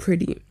being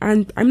pretty.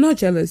 And I'm not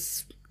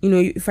jealous. You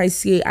know, if I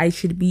say I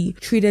should be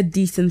treated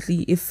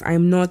decently if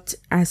I'm not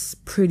as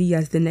pretty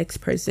as the next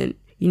person.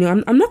 You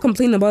know, I'm not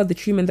complaining about the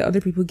treatment that other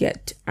people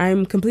get.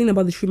 I'm complaining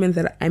about the treatment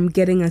that I'm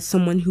getting as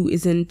someone who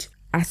isn't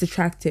as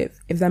attractive,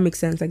 if that makes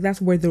sense. Like,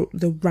 that's where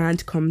the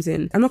rant comes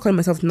in. I'm not calling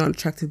myself not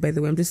attractive, by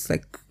the way. I'm just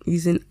like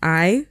using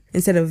I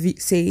instead of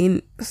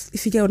saying,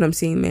 if you get what I'm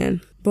saying,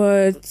 man.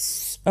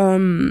 But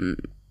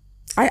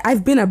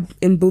I've been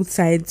in both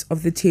sides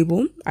of the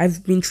table.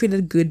 I've been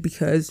treated good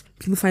because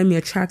people find me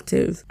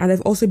attractive, and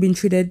I've also been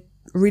treated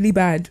really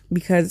bad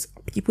because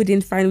people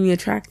didn't find me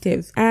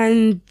attractive.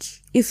 And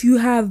if you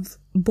have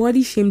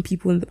body shamed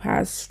people in the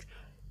past,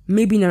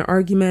 maybe in an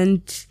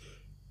argument,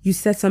 you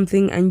said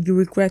something and you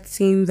regret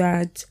saying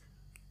that,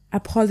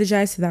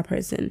 apologize to that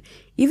person.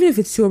 Even if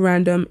it's so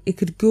random, it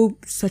could go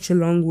such a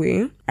long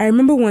way. I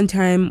remember one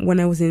time when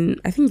I was in,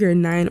 I think year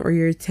 9 or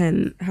year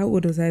 10. How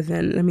old was I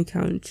then? Let me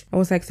count. I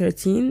was like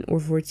 13 or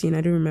 14.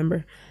 I don't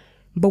remember.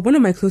 But one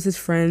of my closest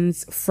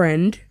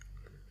friend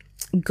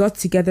got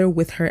together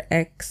with her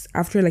ex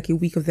after like a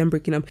week of them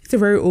breaking up. It's a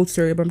very old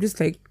story, but I'm just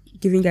like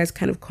giving you guys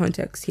kind of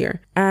context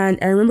here. And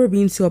I remember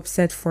being so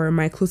upset for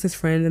my closest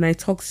friend, and I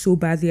talked so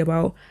badly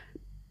about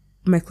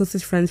my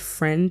closest friend's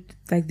friend,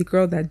 like the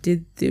girl that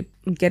did the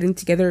getting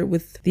together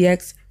with the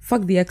ex.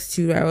 Fuck the ex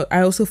too.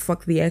 I also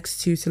fucked the ex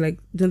too, so like,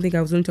 don't think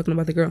I was only talking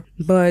about the girl.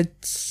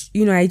 But,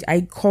 you know,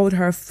 I called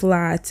her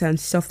flat and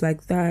stuff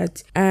like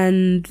that,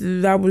 and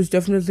that was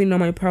definitely not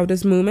my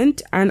proudest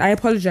moment. And I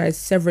apologized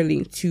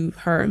severally to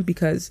her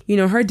because, you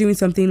know, her doing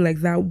something like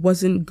that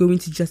wasn't going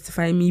to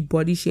justify me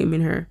body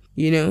shaming her,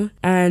 you know.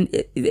 And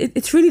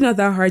it's really not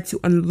that hard to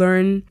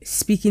unlearn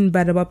speaking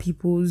bad about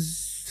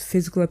people's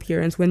physical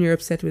appearance when you're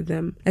upset with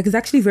them. Like, it's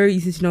actually very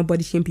easy to not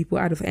body shame people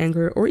out of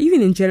anger or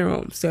even in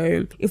general.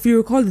 So if you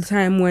recall the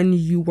time when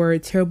you were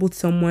terrible to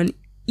someone,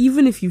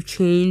 even if you've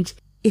changed,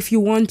 if you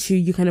want to,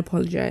 you can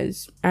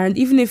apologize. And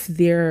even if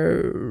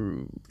they're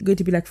going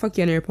to be like, fuck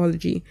you on your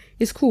apology,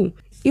 it's cool.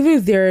 Even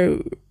if they're,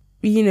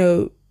 you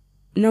know,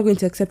 not going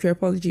to accept your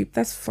apology,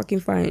 that's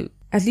fucking fine.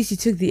 At least you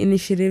took the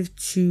initiative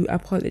to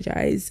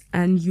apologize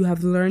and you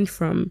have learned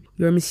from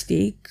your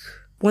mistake.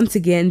 Once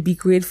again, be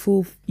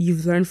grateful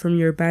you've learned from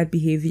your bad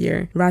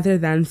behavior rather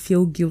than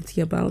feel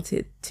guilty about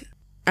it.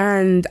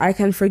 And I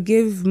can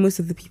forgive most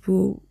of the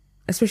people,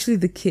 especially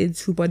the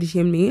kids who body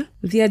shamed me.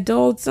 The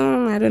adults,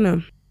 I don't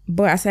know.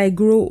 But as I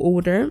grow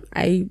older,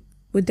 I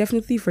would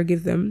definitely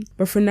forgive them.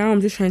 But for now,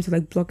 I'm just trying to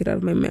like block it out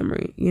of my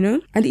memory, you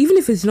know? And even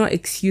if it's not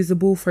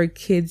excusable for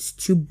kids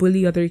to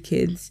bully other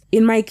kids,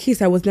 in my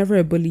case, I was never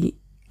a bully.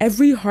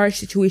 Every harsh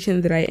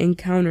situation that I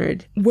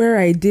encountered where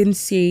I didn't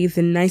say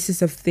the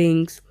nicest of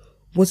things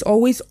was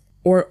always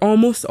or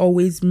almost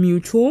always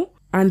mutual,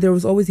 and there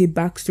was always a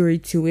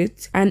backstory to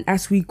it. And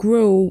as we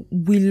grow,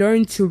 we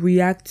learn to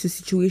react to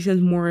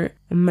situations more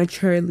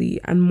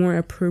maturely and more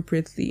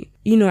appropriately.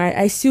 You know,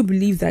 I still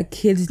believe that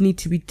kids need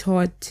to be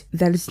taught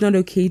that it's not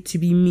okay to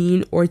be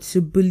mean or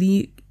to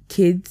bully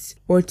kids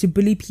or to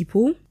bully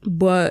people,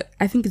 but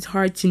I think it's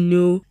hard to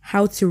know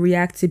how to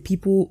react to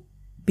people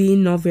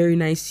being not very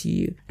nice to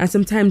you. And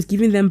sometimes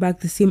giving them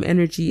back the same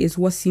energy is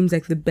what seems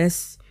like the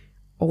best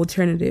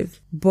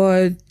alternative.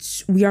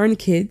 But we aren't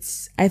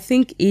kids. I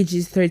think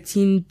ages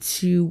 13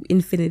 to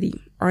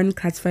infinity aren't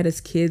classified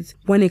as kids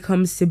when it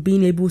comes to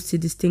being able to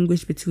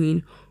distinguish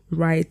between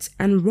right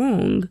and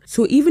wrong.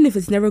 So even if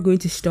it's never going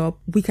to stop,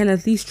 we can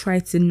at least try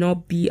to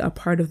not be a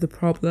part of the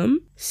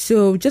problem.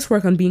 So just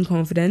work on being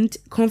confident.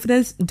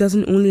 Confidence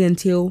doesn't only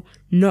entail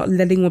not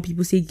letting what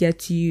people say get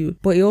to you,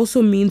 but it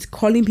also means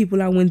calling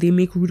people out when they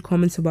make rude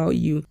comments about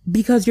you.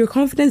 Because your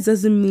confidence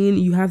doesn't mean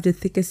you have the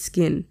thickest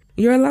skin.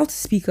 You're allowed to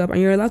speak up and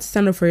you're allowed to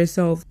stand up for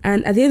yourself.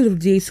 And at the end of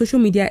the day, social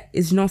media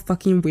is not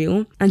fucking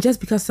real. And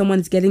just because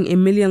someone's getting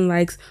 1 million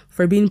likes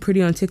for being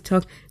pretty on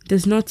TikTok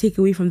does not take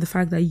away from the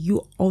fact that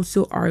you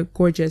also are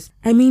gorgeous.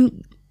 I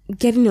mean,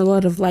 getting a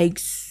lot of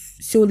likes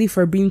solely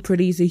for being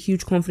pretty is a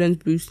huge confidence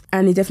boost,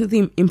 and it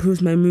definitely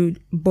improves my mood.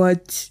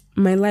 But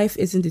my life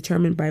isn't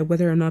determined by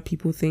whether or not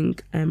people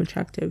think I'm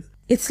attractive.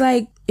 It's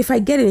like, if I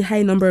get a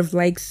high number of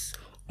likes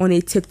on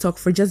a TikTok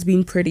for just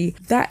being pretty,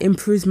 that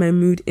improves my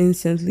mood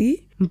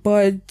instantly.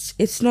 But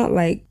it's not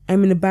like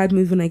I'm in a bad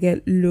mood when I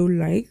get low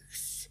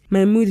likes.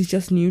 My mood is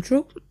just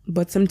neutral.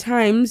 But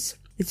sometimes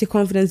it's a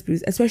confidence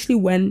boost, especially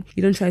when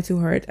you don't try too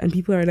hard and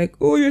people are like,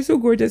 oh, you're so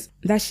gorgeous.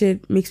 That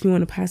shit makes me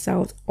want to pass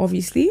out,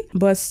 obviously.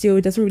 But still,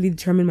 it doesn't really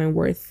determine my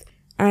worth.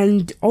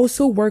 And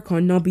also work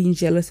on not being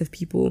jealous of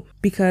people,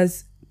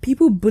 because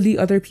people bully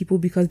other people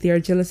because they are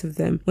jealous of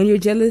them. When you're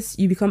jealous,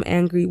 you become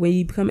angry. When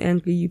you become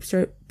angry, you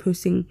start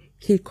posting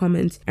hate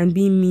comments and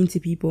being mean to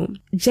people.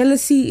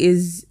 Jealousy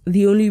is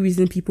the only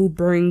reason people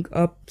bring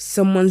up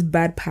someone's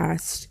bad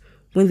past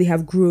when they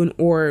have grown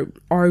or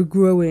are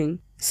growing.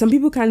 Some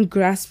people can't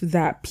grasp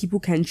that people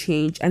can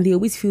change, and they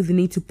always feel the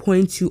need to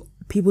point to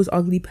people's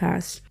ugly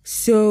past.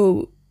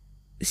 So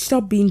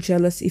stop being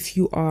jealous if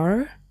you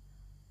are.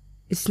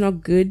 It's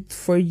not good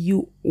for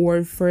you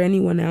or for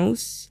anyone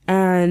else.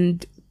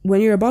 And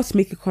when you're about to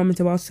make a comment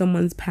about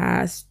someone's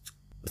past,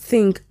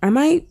 think, am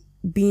I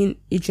being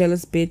a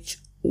jealous bitch,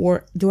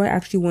 or do I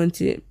actually want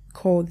to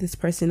call this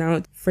person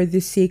out for the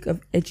sake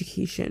of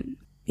education?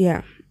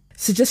 Yeah.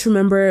 So just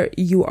remember,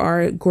 you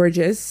are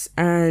gorgeous,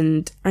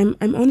 and I'm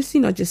honestly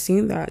not just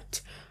saying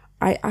that.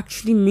 I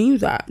actually mean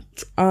that.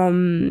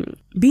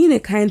 Being a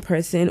kind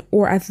person,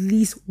 or at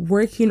least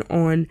working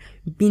on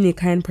being a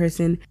kind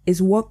person,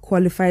 is what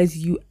qualifies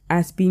you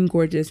as being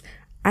gorgeous.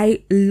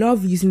 I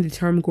love using the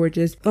term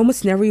gorgeous.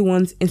 Almost in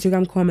everyone's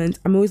Instagram comments,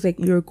 I'm always like,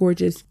 you're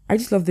gorgeous. I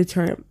just love the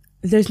term.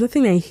 There's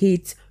nothing I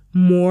hate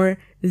more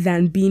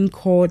than being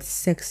called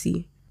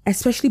sexy,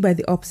 especially by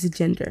the opposite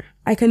gender.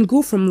 I can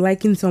go from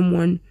liking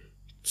someone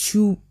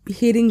to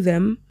hating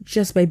them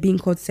just by being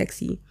called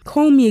sexy.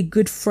 Call me a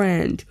good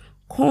friend,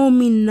 call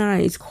me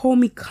nice, call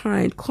me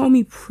kind, call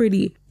me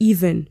pretty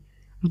even.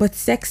 But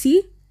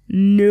sexy?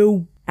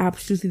 No,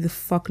 absolutely the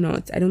fuck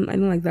not. I don't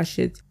like that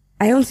shit.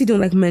 I honestly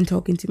don't like men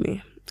talking to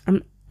me.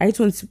 I just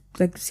want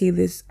to say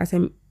this as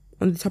I'm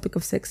on the topic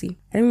of sexy.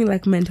 I don't really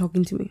like men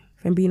talking to me,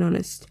 if I'm being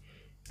honest.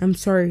 I'm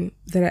sorry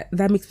that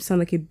makes me sound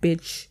like a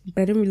bitch,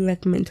 but I don't really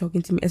like men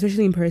talking to me,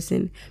 especially in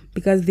person,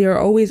 because they are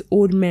always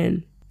old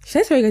men.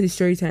 Should I tell you guys a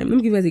story time? Let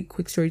me give you guys a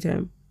quick story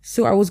time.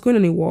 So I was going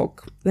on a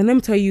walk. Then let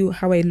me tell you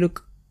how I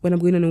look when I'm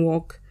going on a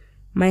walk.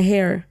 My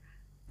hair.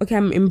 Okay,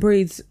 I'm in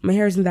braids. My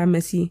hair isn't that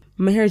messy.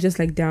 My hair is just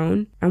like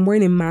down. I'm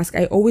wearing a mask.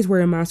 I always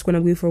wear a mask when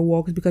I'm going for a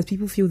walk because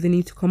people feel the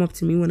need to come up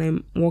to me when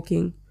I'm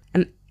walking.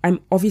 And I'm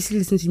obviously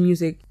listening to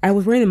music. I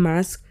was wearing a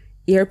mask,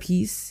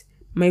 earpiece,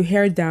 my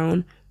hair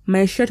down.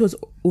 My shirt was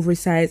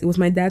oversized. It was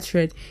my dad's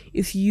shirt.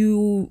 If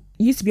you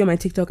used to be on my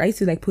TikTok, I used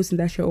to like posting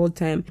that shirt all the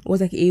time. It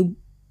was like a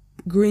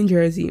green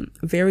jersey,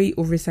 very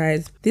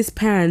oversized. This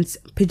pants,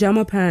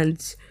 pajama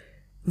pants,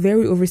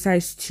 very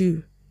oversized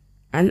too.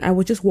 And I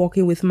was just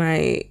walking with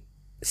my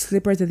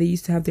slippers that they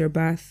used to have their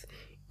bath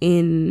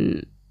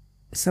in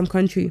some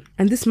country.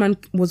 And this man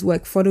was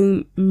like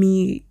following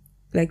me,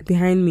 like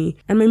behind me.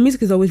 And my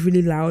music is always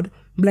really loud.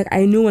 But like,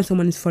 I know when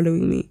someone is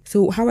following me.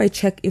 So how I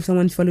check if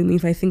someone's following me,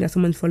 if I think that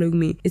someone's following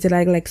me, is that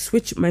I like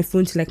switch my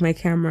phone to like my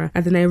camera,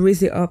 and then I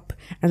raise it up,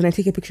 and then I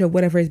take a picture of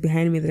whatever is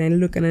behind me. Then I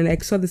look, and I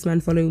like saw this man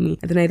following me,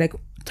 and then I like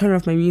turn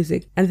off my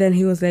music. And then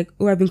he was like,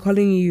 oh, I've been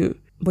calling you,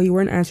 but you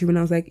weren't answering. And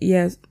I was like,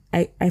 yes,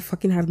 I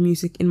fucking have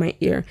music in my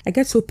ear. I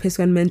get so pissed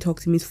when men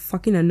talk to me. It's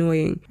fucking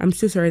annoying. I'm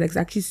so sorry. Like, it's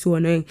actually so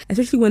annoying,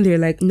 especially when they're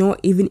like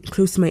not even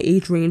close to my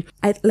age range.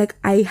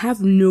 I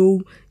have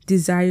no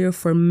desire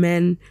for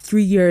men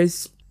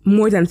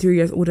more than 3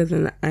 years older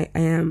than I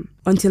am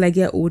until I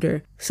get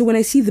older. So when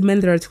I see the men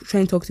that are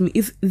trying to talk to me,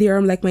 if they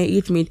are like my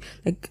age mate,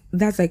 like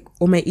that's like,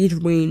 or my age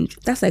range,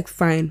 that's like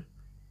fine,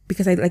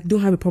 because I like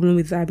don't have a problem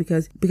with that,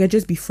 because we can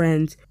just be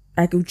friends.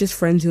 I could just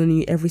friend zone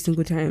you every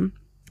single time.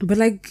 But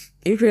like,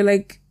 if you're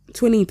like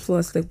 20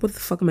 plus, like what the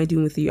fuck am I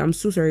doing with you? I'm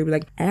so sorry, but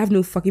like I have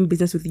no fucking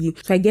business with you.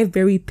 So I get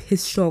very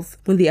pissed off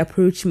when they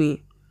approach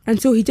me. And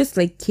so he just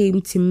like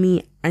came to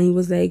me and he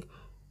was like,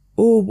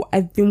 oh,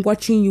 I've been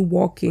watching you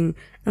walking.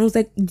 And I was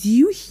like, do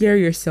you hear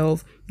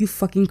yourself, you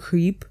fucking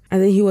creep?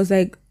 And then he was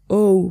like,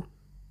 oh,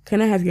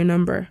 can I have your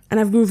number?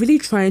 And I've been really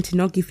trying to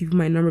not give people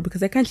my number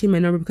because I can't change my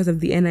number because of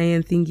the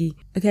NIN thingy.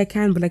 Like I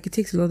can, but like it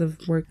takes a lot of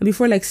work. And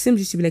before, like SIMs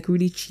used to be like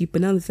really cheap,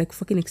 but now it's like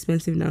fucking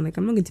expensive now. Like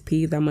I'm not going to pay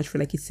you that much for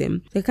like a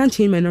SIM. Like, I can't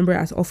change my number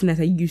as often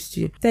as I used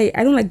to. Like,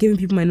 I don't like giving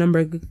people my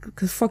number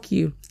because fuck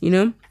you, you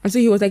know? And so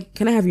he was like,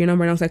 can I have your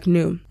number? And I was like,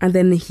 no. And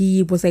then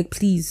he was like,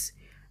 please.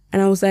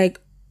 And I was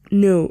like,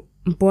 no,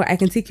 but I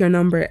can take your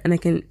number and I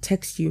can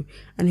text you.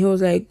 And he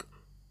was like,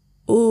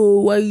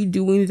 oh, why are you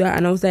doing that?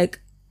 And I was like,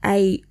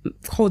 I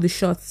call the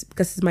shots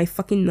because it's my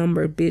fucking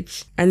number,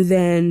 bitch. And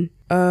then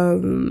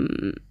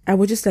I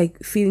was just like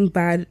feeling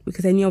bad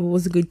because I knew I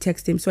wasn't going to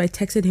text him. So I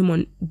texted him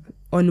on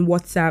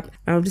WhatsApp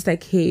and I was just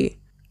like, hey.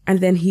 And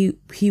then he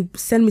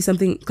sent me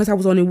something because I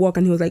was on a walk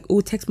and he was like,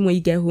 oh, text me when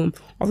you get home.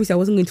 Obviously, I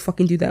wasn't going to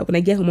fucking do that. When I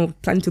get home, I was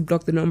planning to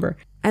block the number.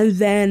 And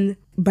then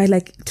by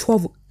like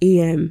 12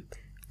 a.m.,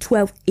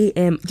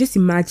 just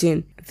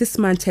imagine, this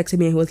man texted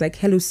me and he was like,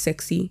 hello,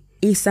 sexy.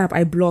 ASAP,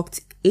 I blocked.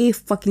 A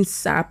fucking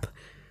sap.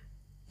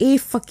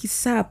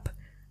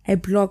 I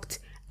blocked.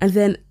 And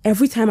then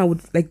every time I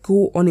would like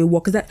go on a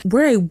walk, because that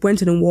where I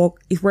went on a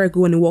walk is where I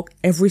go on a walk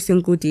every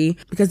single day,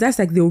 because that's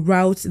like the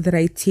route that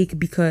I take.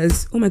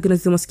 Because oh my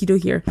goodness, the mosquito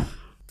here.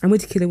 I'm going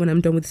to kill it when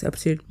I'm done with this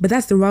episode. But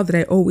that's the route that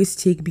I always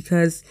take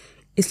because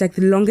it's like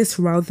the longest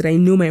route that I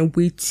know my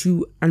way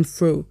to and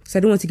fro. So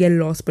I don't want to get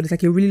lost, but it's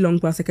like a really long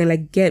route. So I can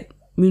like get,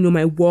 you know,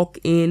 my walk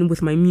in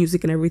with my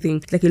music and everything.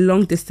 It's like a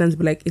long distance,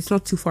 but like it's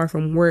not too far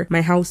from where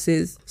my house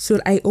is. So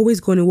I always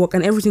go on a walk,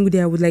 and every single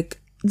day I would like,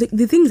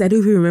 the things I don't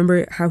even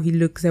remember how he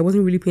looked because I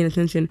wasn't really paying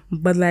attention.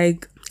 But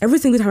like every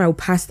single time I would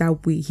pass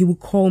that way, he would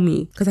call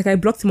me because like I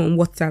blocked him on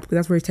WhatsApp because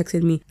that's where he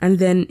texted me. And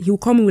then he would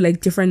call me with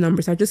like different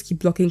numbers. I just keep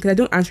blocking because I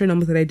don't answer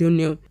numbers that I don't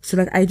know. So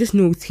like I just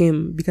know it's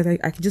him because I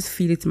can just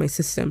feel it in my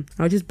system.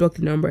 I'll just block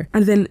the number.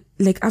 And then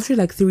like after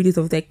like 3 days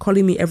of like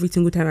calling me every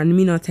single time and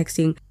me not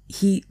texting,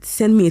 he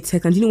sent me a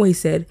text. And do you know what he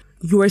said?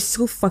 You are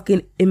so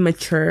fucking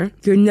immature.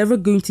 You're never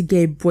going to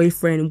get a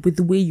boyfriend with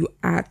the way you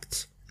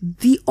act.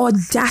 The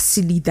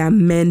audacity that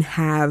men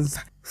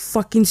have.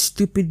 Fucking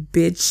stupid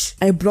bitch.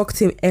 I blocked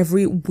him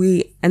every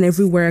way and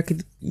everywhere I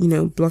could, you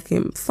know, block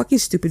him. Fucking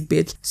stupid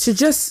bitch. So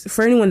just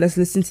for anyone that's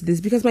listening to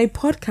this, because my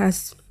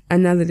podcast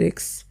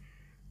analytics,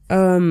 I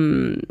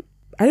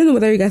don't know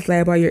whether you guys lie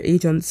about your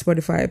age on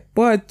Spotify,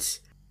 but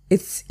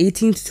it's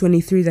 18 to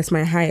 23. That's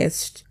my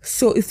highest.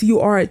 So if you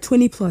are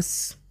 20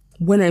 plus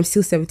when I'm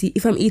still 70,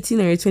 if I'm 18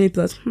 and you're 20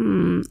 plus,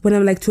 when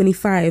I'm like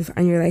 25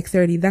 and you're like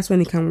 30, that's when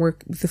it can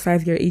work with the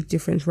 5-year age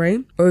difference,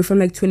 right? Or if I'm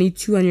like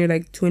 22 and you're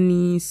like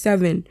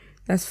 27,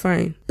 that's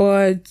fine.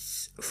 But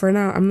for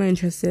now, I'm not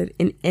interested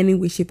in any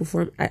way, shape or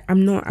form.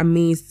 I'm not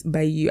amazed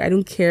by you. I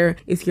don't care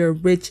if you're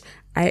rich.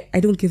 I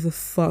don't give a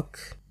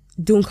fuck.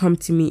 Don't come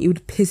to me. It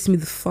would piss me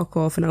the fuck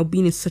off and I'll be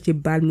in such a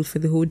bad mood for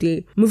the whole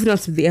day. Moving on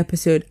to the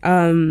episode.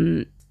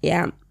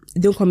 Yeah.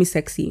 Don't call me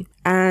sexy.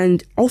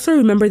 And also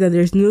remember that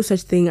there's no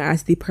such thing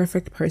as the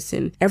perfect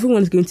person.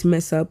 Everyone's going to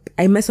mess up.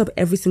 I mess up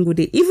every single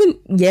day. Even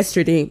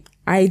yesterday,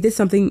 I did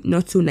something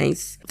not so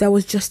nice that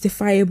was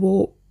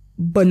justifiable,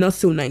 but not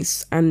so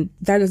nice. And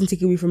that doesn't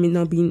take away from it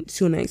not being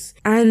so nice.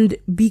 And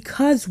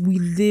because we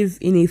live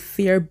in a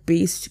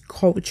fear-based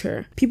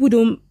culture, people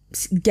don't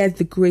get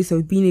the grace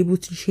of being able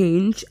to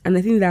change, and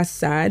I think that's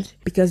sad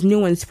because no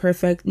one's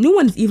perfect. No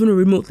one's even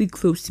remotely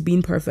close to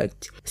being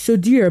perfect. So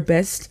do your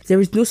best. There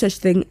is no such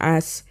thing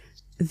as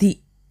the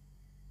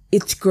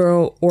it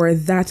girl or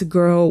that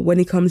girl when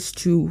it comes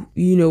to,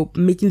 you know,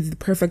 making the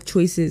perfect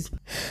choices.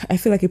 I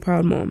feel like a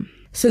proud mom.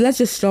 So let's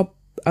just stop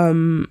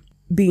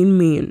being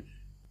mean.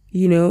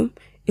 You know,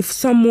 if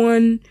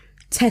someone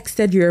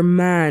texted your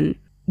man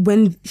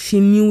when she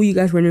knew you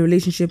guys were in a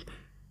relationship,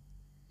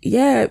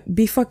 yeah,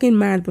 be fucking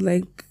mad, but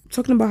like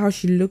talking about how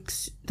she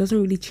looks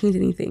doesn't really change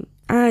anything.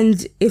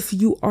 And if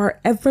you are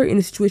ever in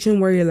a situation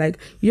where you're like,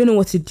 you don't know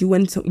what to do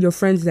when your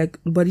friends like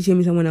body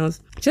shaming someone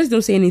else, just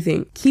don't say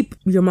anything. Keep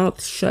your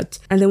mouth shut.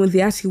 And then when they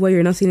ask you why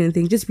you're not saying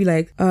anything, just be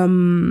like,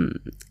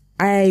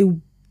 I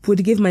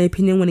would give my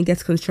opinion when it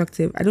gets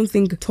constructive. I don't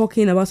think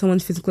talking about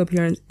someone's physical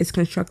appearance is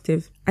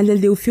constructive. And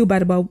then they'll feel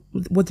bad about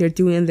what they're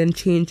doing and then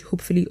change,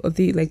 hopefully, or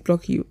they like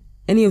block you.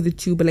 Any of the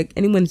two, but like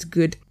anyone's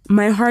good.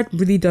 My heart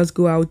really does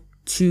go out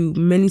to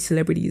many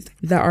celebrities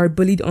that are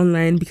bullied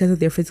online because of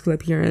their physical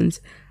appearance.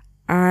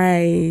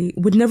 I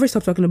would never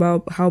stop talking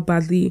about how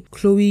badly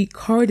Khloe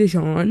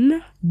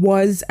Kardashian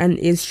was and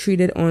is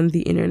treated on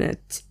the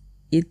internet.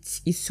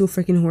 It is so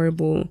freaking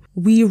horrible.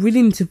 We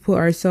really need to put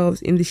ourselves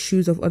in the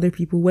shoes of other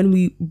people when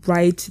we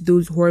write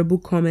those horrible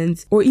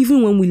comments, or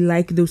even when we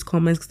like those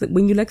comments. Because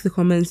when you like the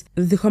comments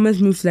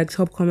move to like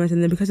top comments,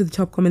 and then because of the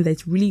top comment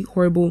that's really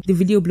horrible, the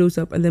video blows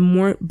up and then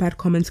more bad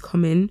comments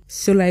come in.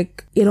 So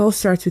like it all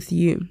starts with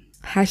you.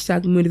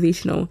 Hashtag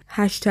motivational,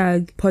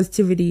 hashtag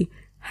positivity,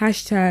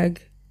 hashtag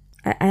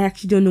I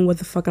actually don't know what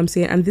the fuck I'm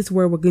saying, and this is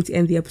where we're going to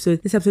end the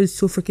episode. This episode is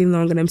so freaking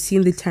long, and I'm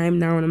seeing the time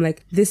now, and I'm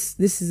like, this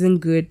isn't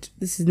good.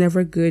 This is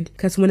never good.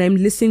 Because when I'm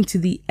listening to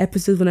the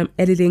episodes, when I'm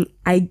editing,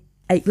 I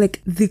I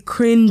like the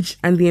cringe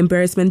and the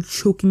embarrassment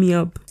choke me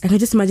up. I can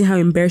just imagine how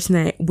embarrassing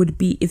I would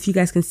be if you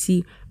guys can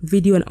see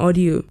video and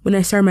audio. When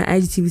I start my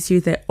IGTV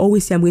series, I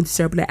always say I'm going to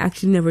start, but I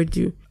actually never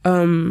do.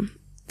 Thank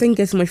you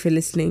guys so much for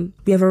listening.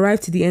 We have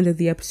arrived to the end of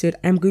the episode.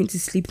 I'm going to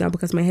sleep now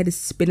because my head is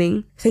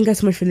spinning. Thank you guys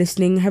so much for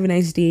listening. Have a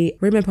nice day.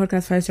 Rate my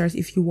podcast 5 stars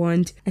if you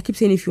want. I keep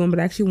saying if you want, but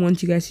I actually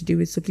want you guys to do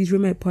it. So please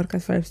rate my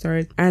podcast 5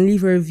 stars and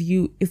leave a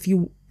review if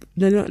you...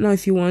 No,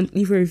 if you want,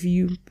 leave a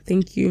review.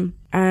 Thank you.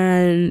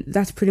 And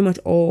that's pretty much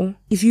all.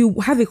 If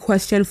you have a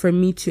question for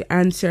me to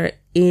answer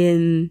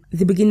in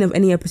the beginning of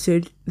any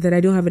episode that I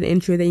don't have an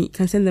intro, then you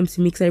can send them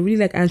to me because I really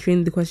like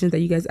answering the questions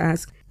that you guys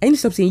ask. I need to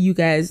stop saying you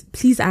guys.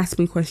 Please ask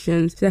me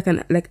questions so I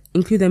can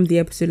include them in the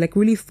episode.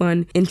 Really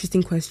fun,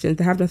 interesting questions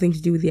that have nothing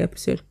to do with the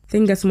episode.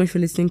 Thank you guys so much for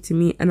listening to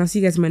me, and I'll see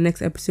you guys in my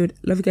next episode.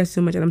 Love you guys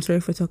so much, and I'm sorry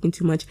for talking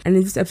too much. And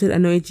if this episode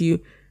annoyed you,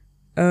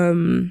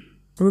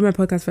 rate my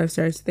podcast 5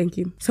 stars. Thank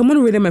you.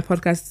 Someone rated my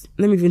podcast.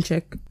 Let me even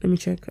check. Let me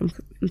check. I'm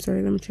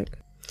sorry. Let me check.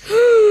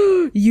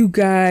 You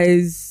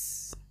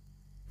guys.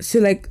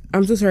 So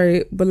I'm so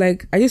sorry, but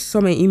I just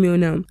saw my email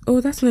now.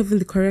 Oh, that's not even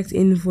the correct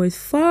invoice.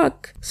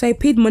 Fuck. So I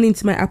paid money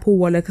into my Apple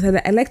Wallet because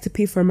I like to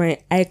pay for my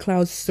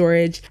iCloud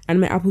storage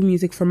and my Apple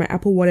Music for my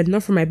Apple Wallet,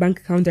 not for my bank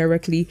account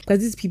directly. Because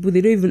these people,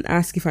 they don't even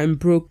ask if I'm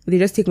broke. They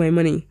just take my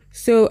money.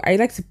 So I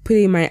like to put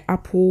in my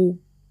Apple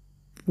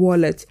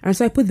Wallet, and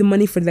so I put the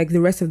money for the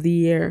rest of the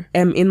year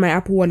in my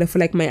Apple Wallet for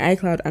my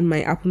iCloud and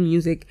my Apple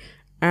Music,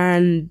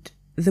 and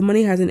the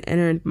money hasn't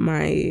entered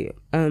my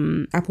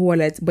Apple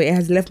Wallet, but it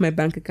has left my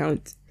bank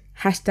account.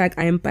 Hashtag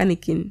I am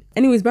panicking.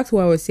 Anyways, back to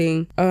what I was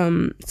saying.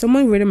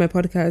 Someone rated my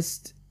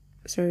podcast.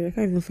 Sorry, I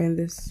can't even find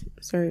this.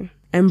 Sorry,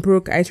 I'm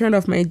broke. I turned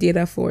off my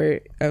data for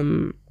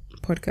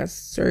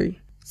podcasts.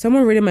 Sorry.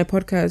 Someone rated my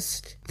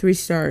podcast 3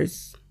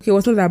 stars. Okay, it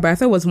wasn't that bad. I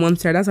thought it was 1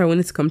 star. That's why I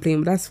wanted to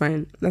complain, but that's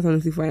fine. That's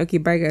honestly fine. Okay,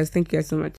 bye guys. Thank you guys so much.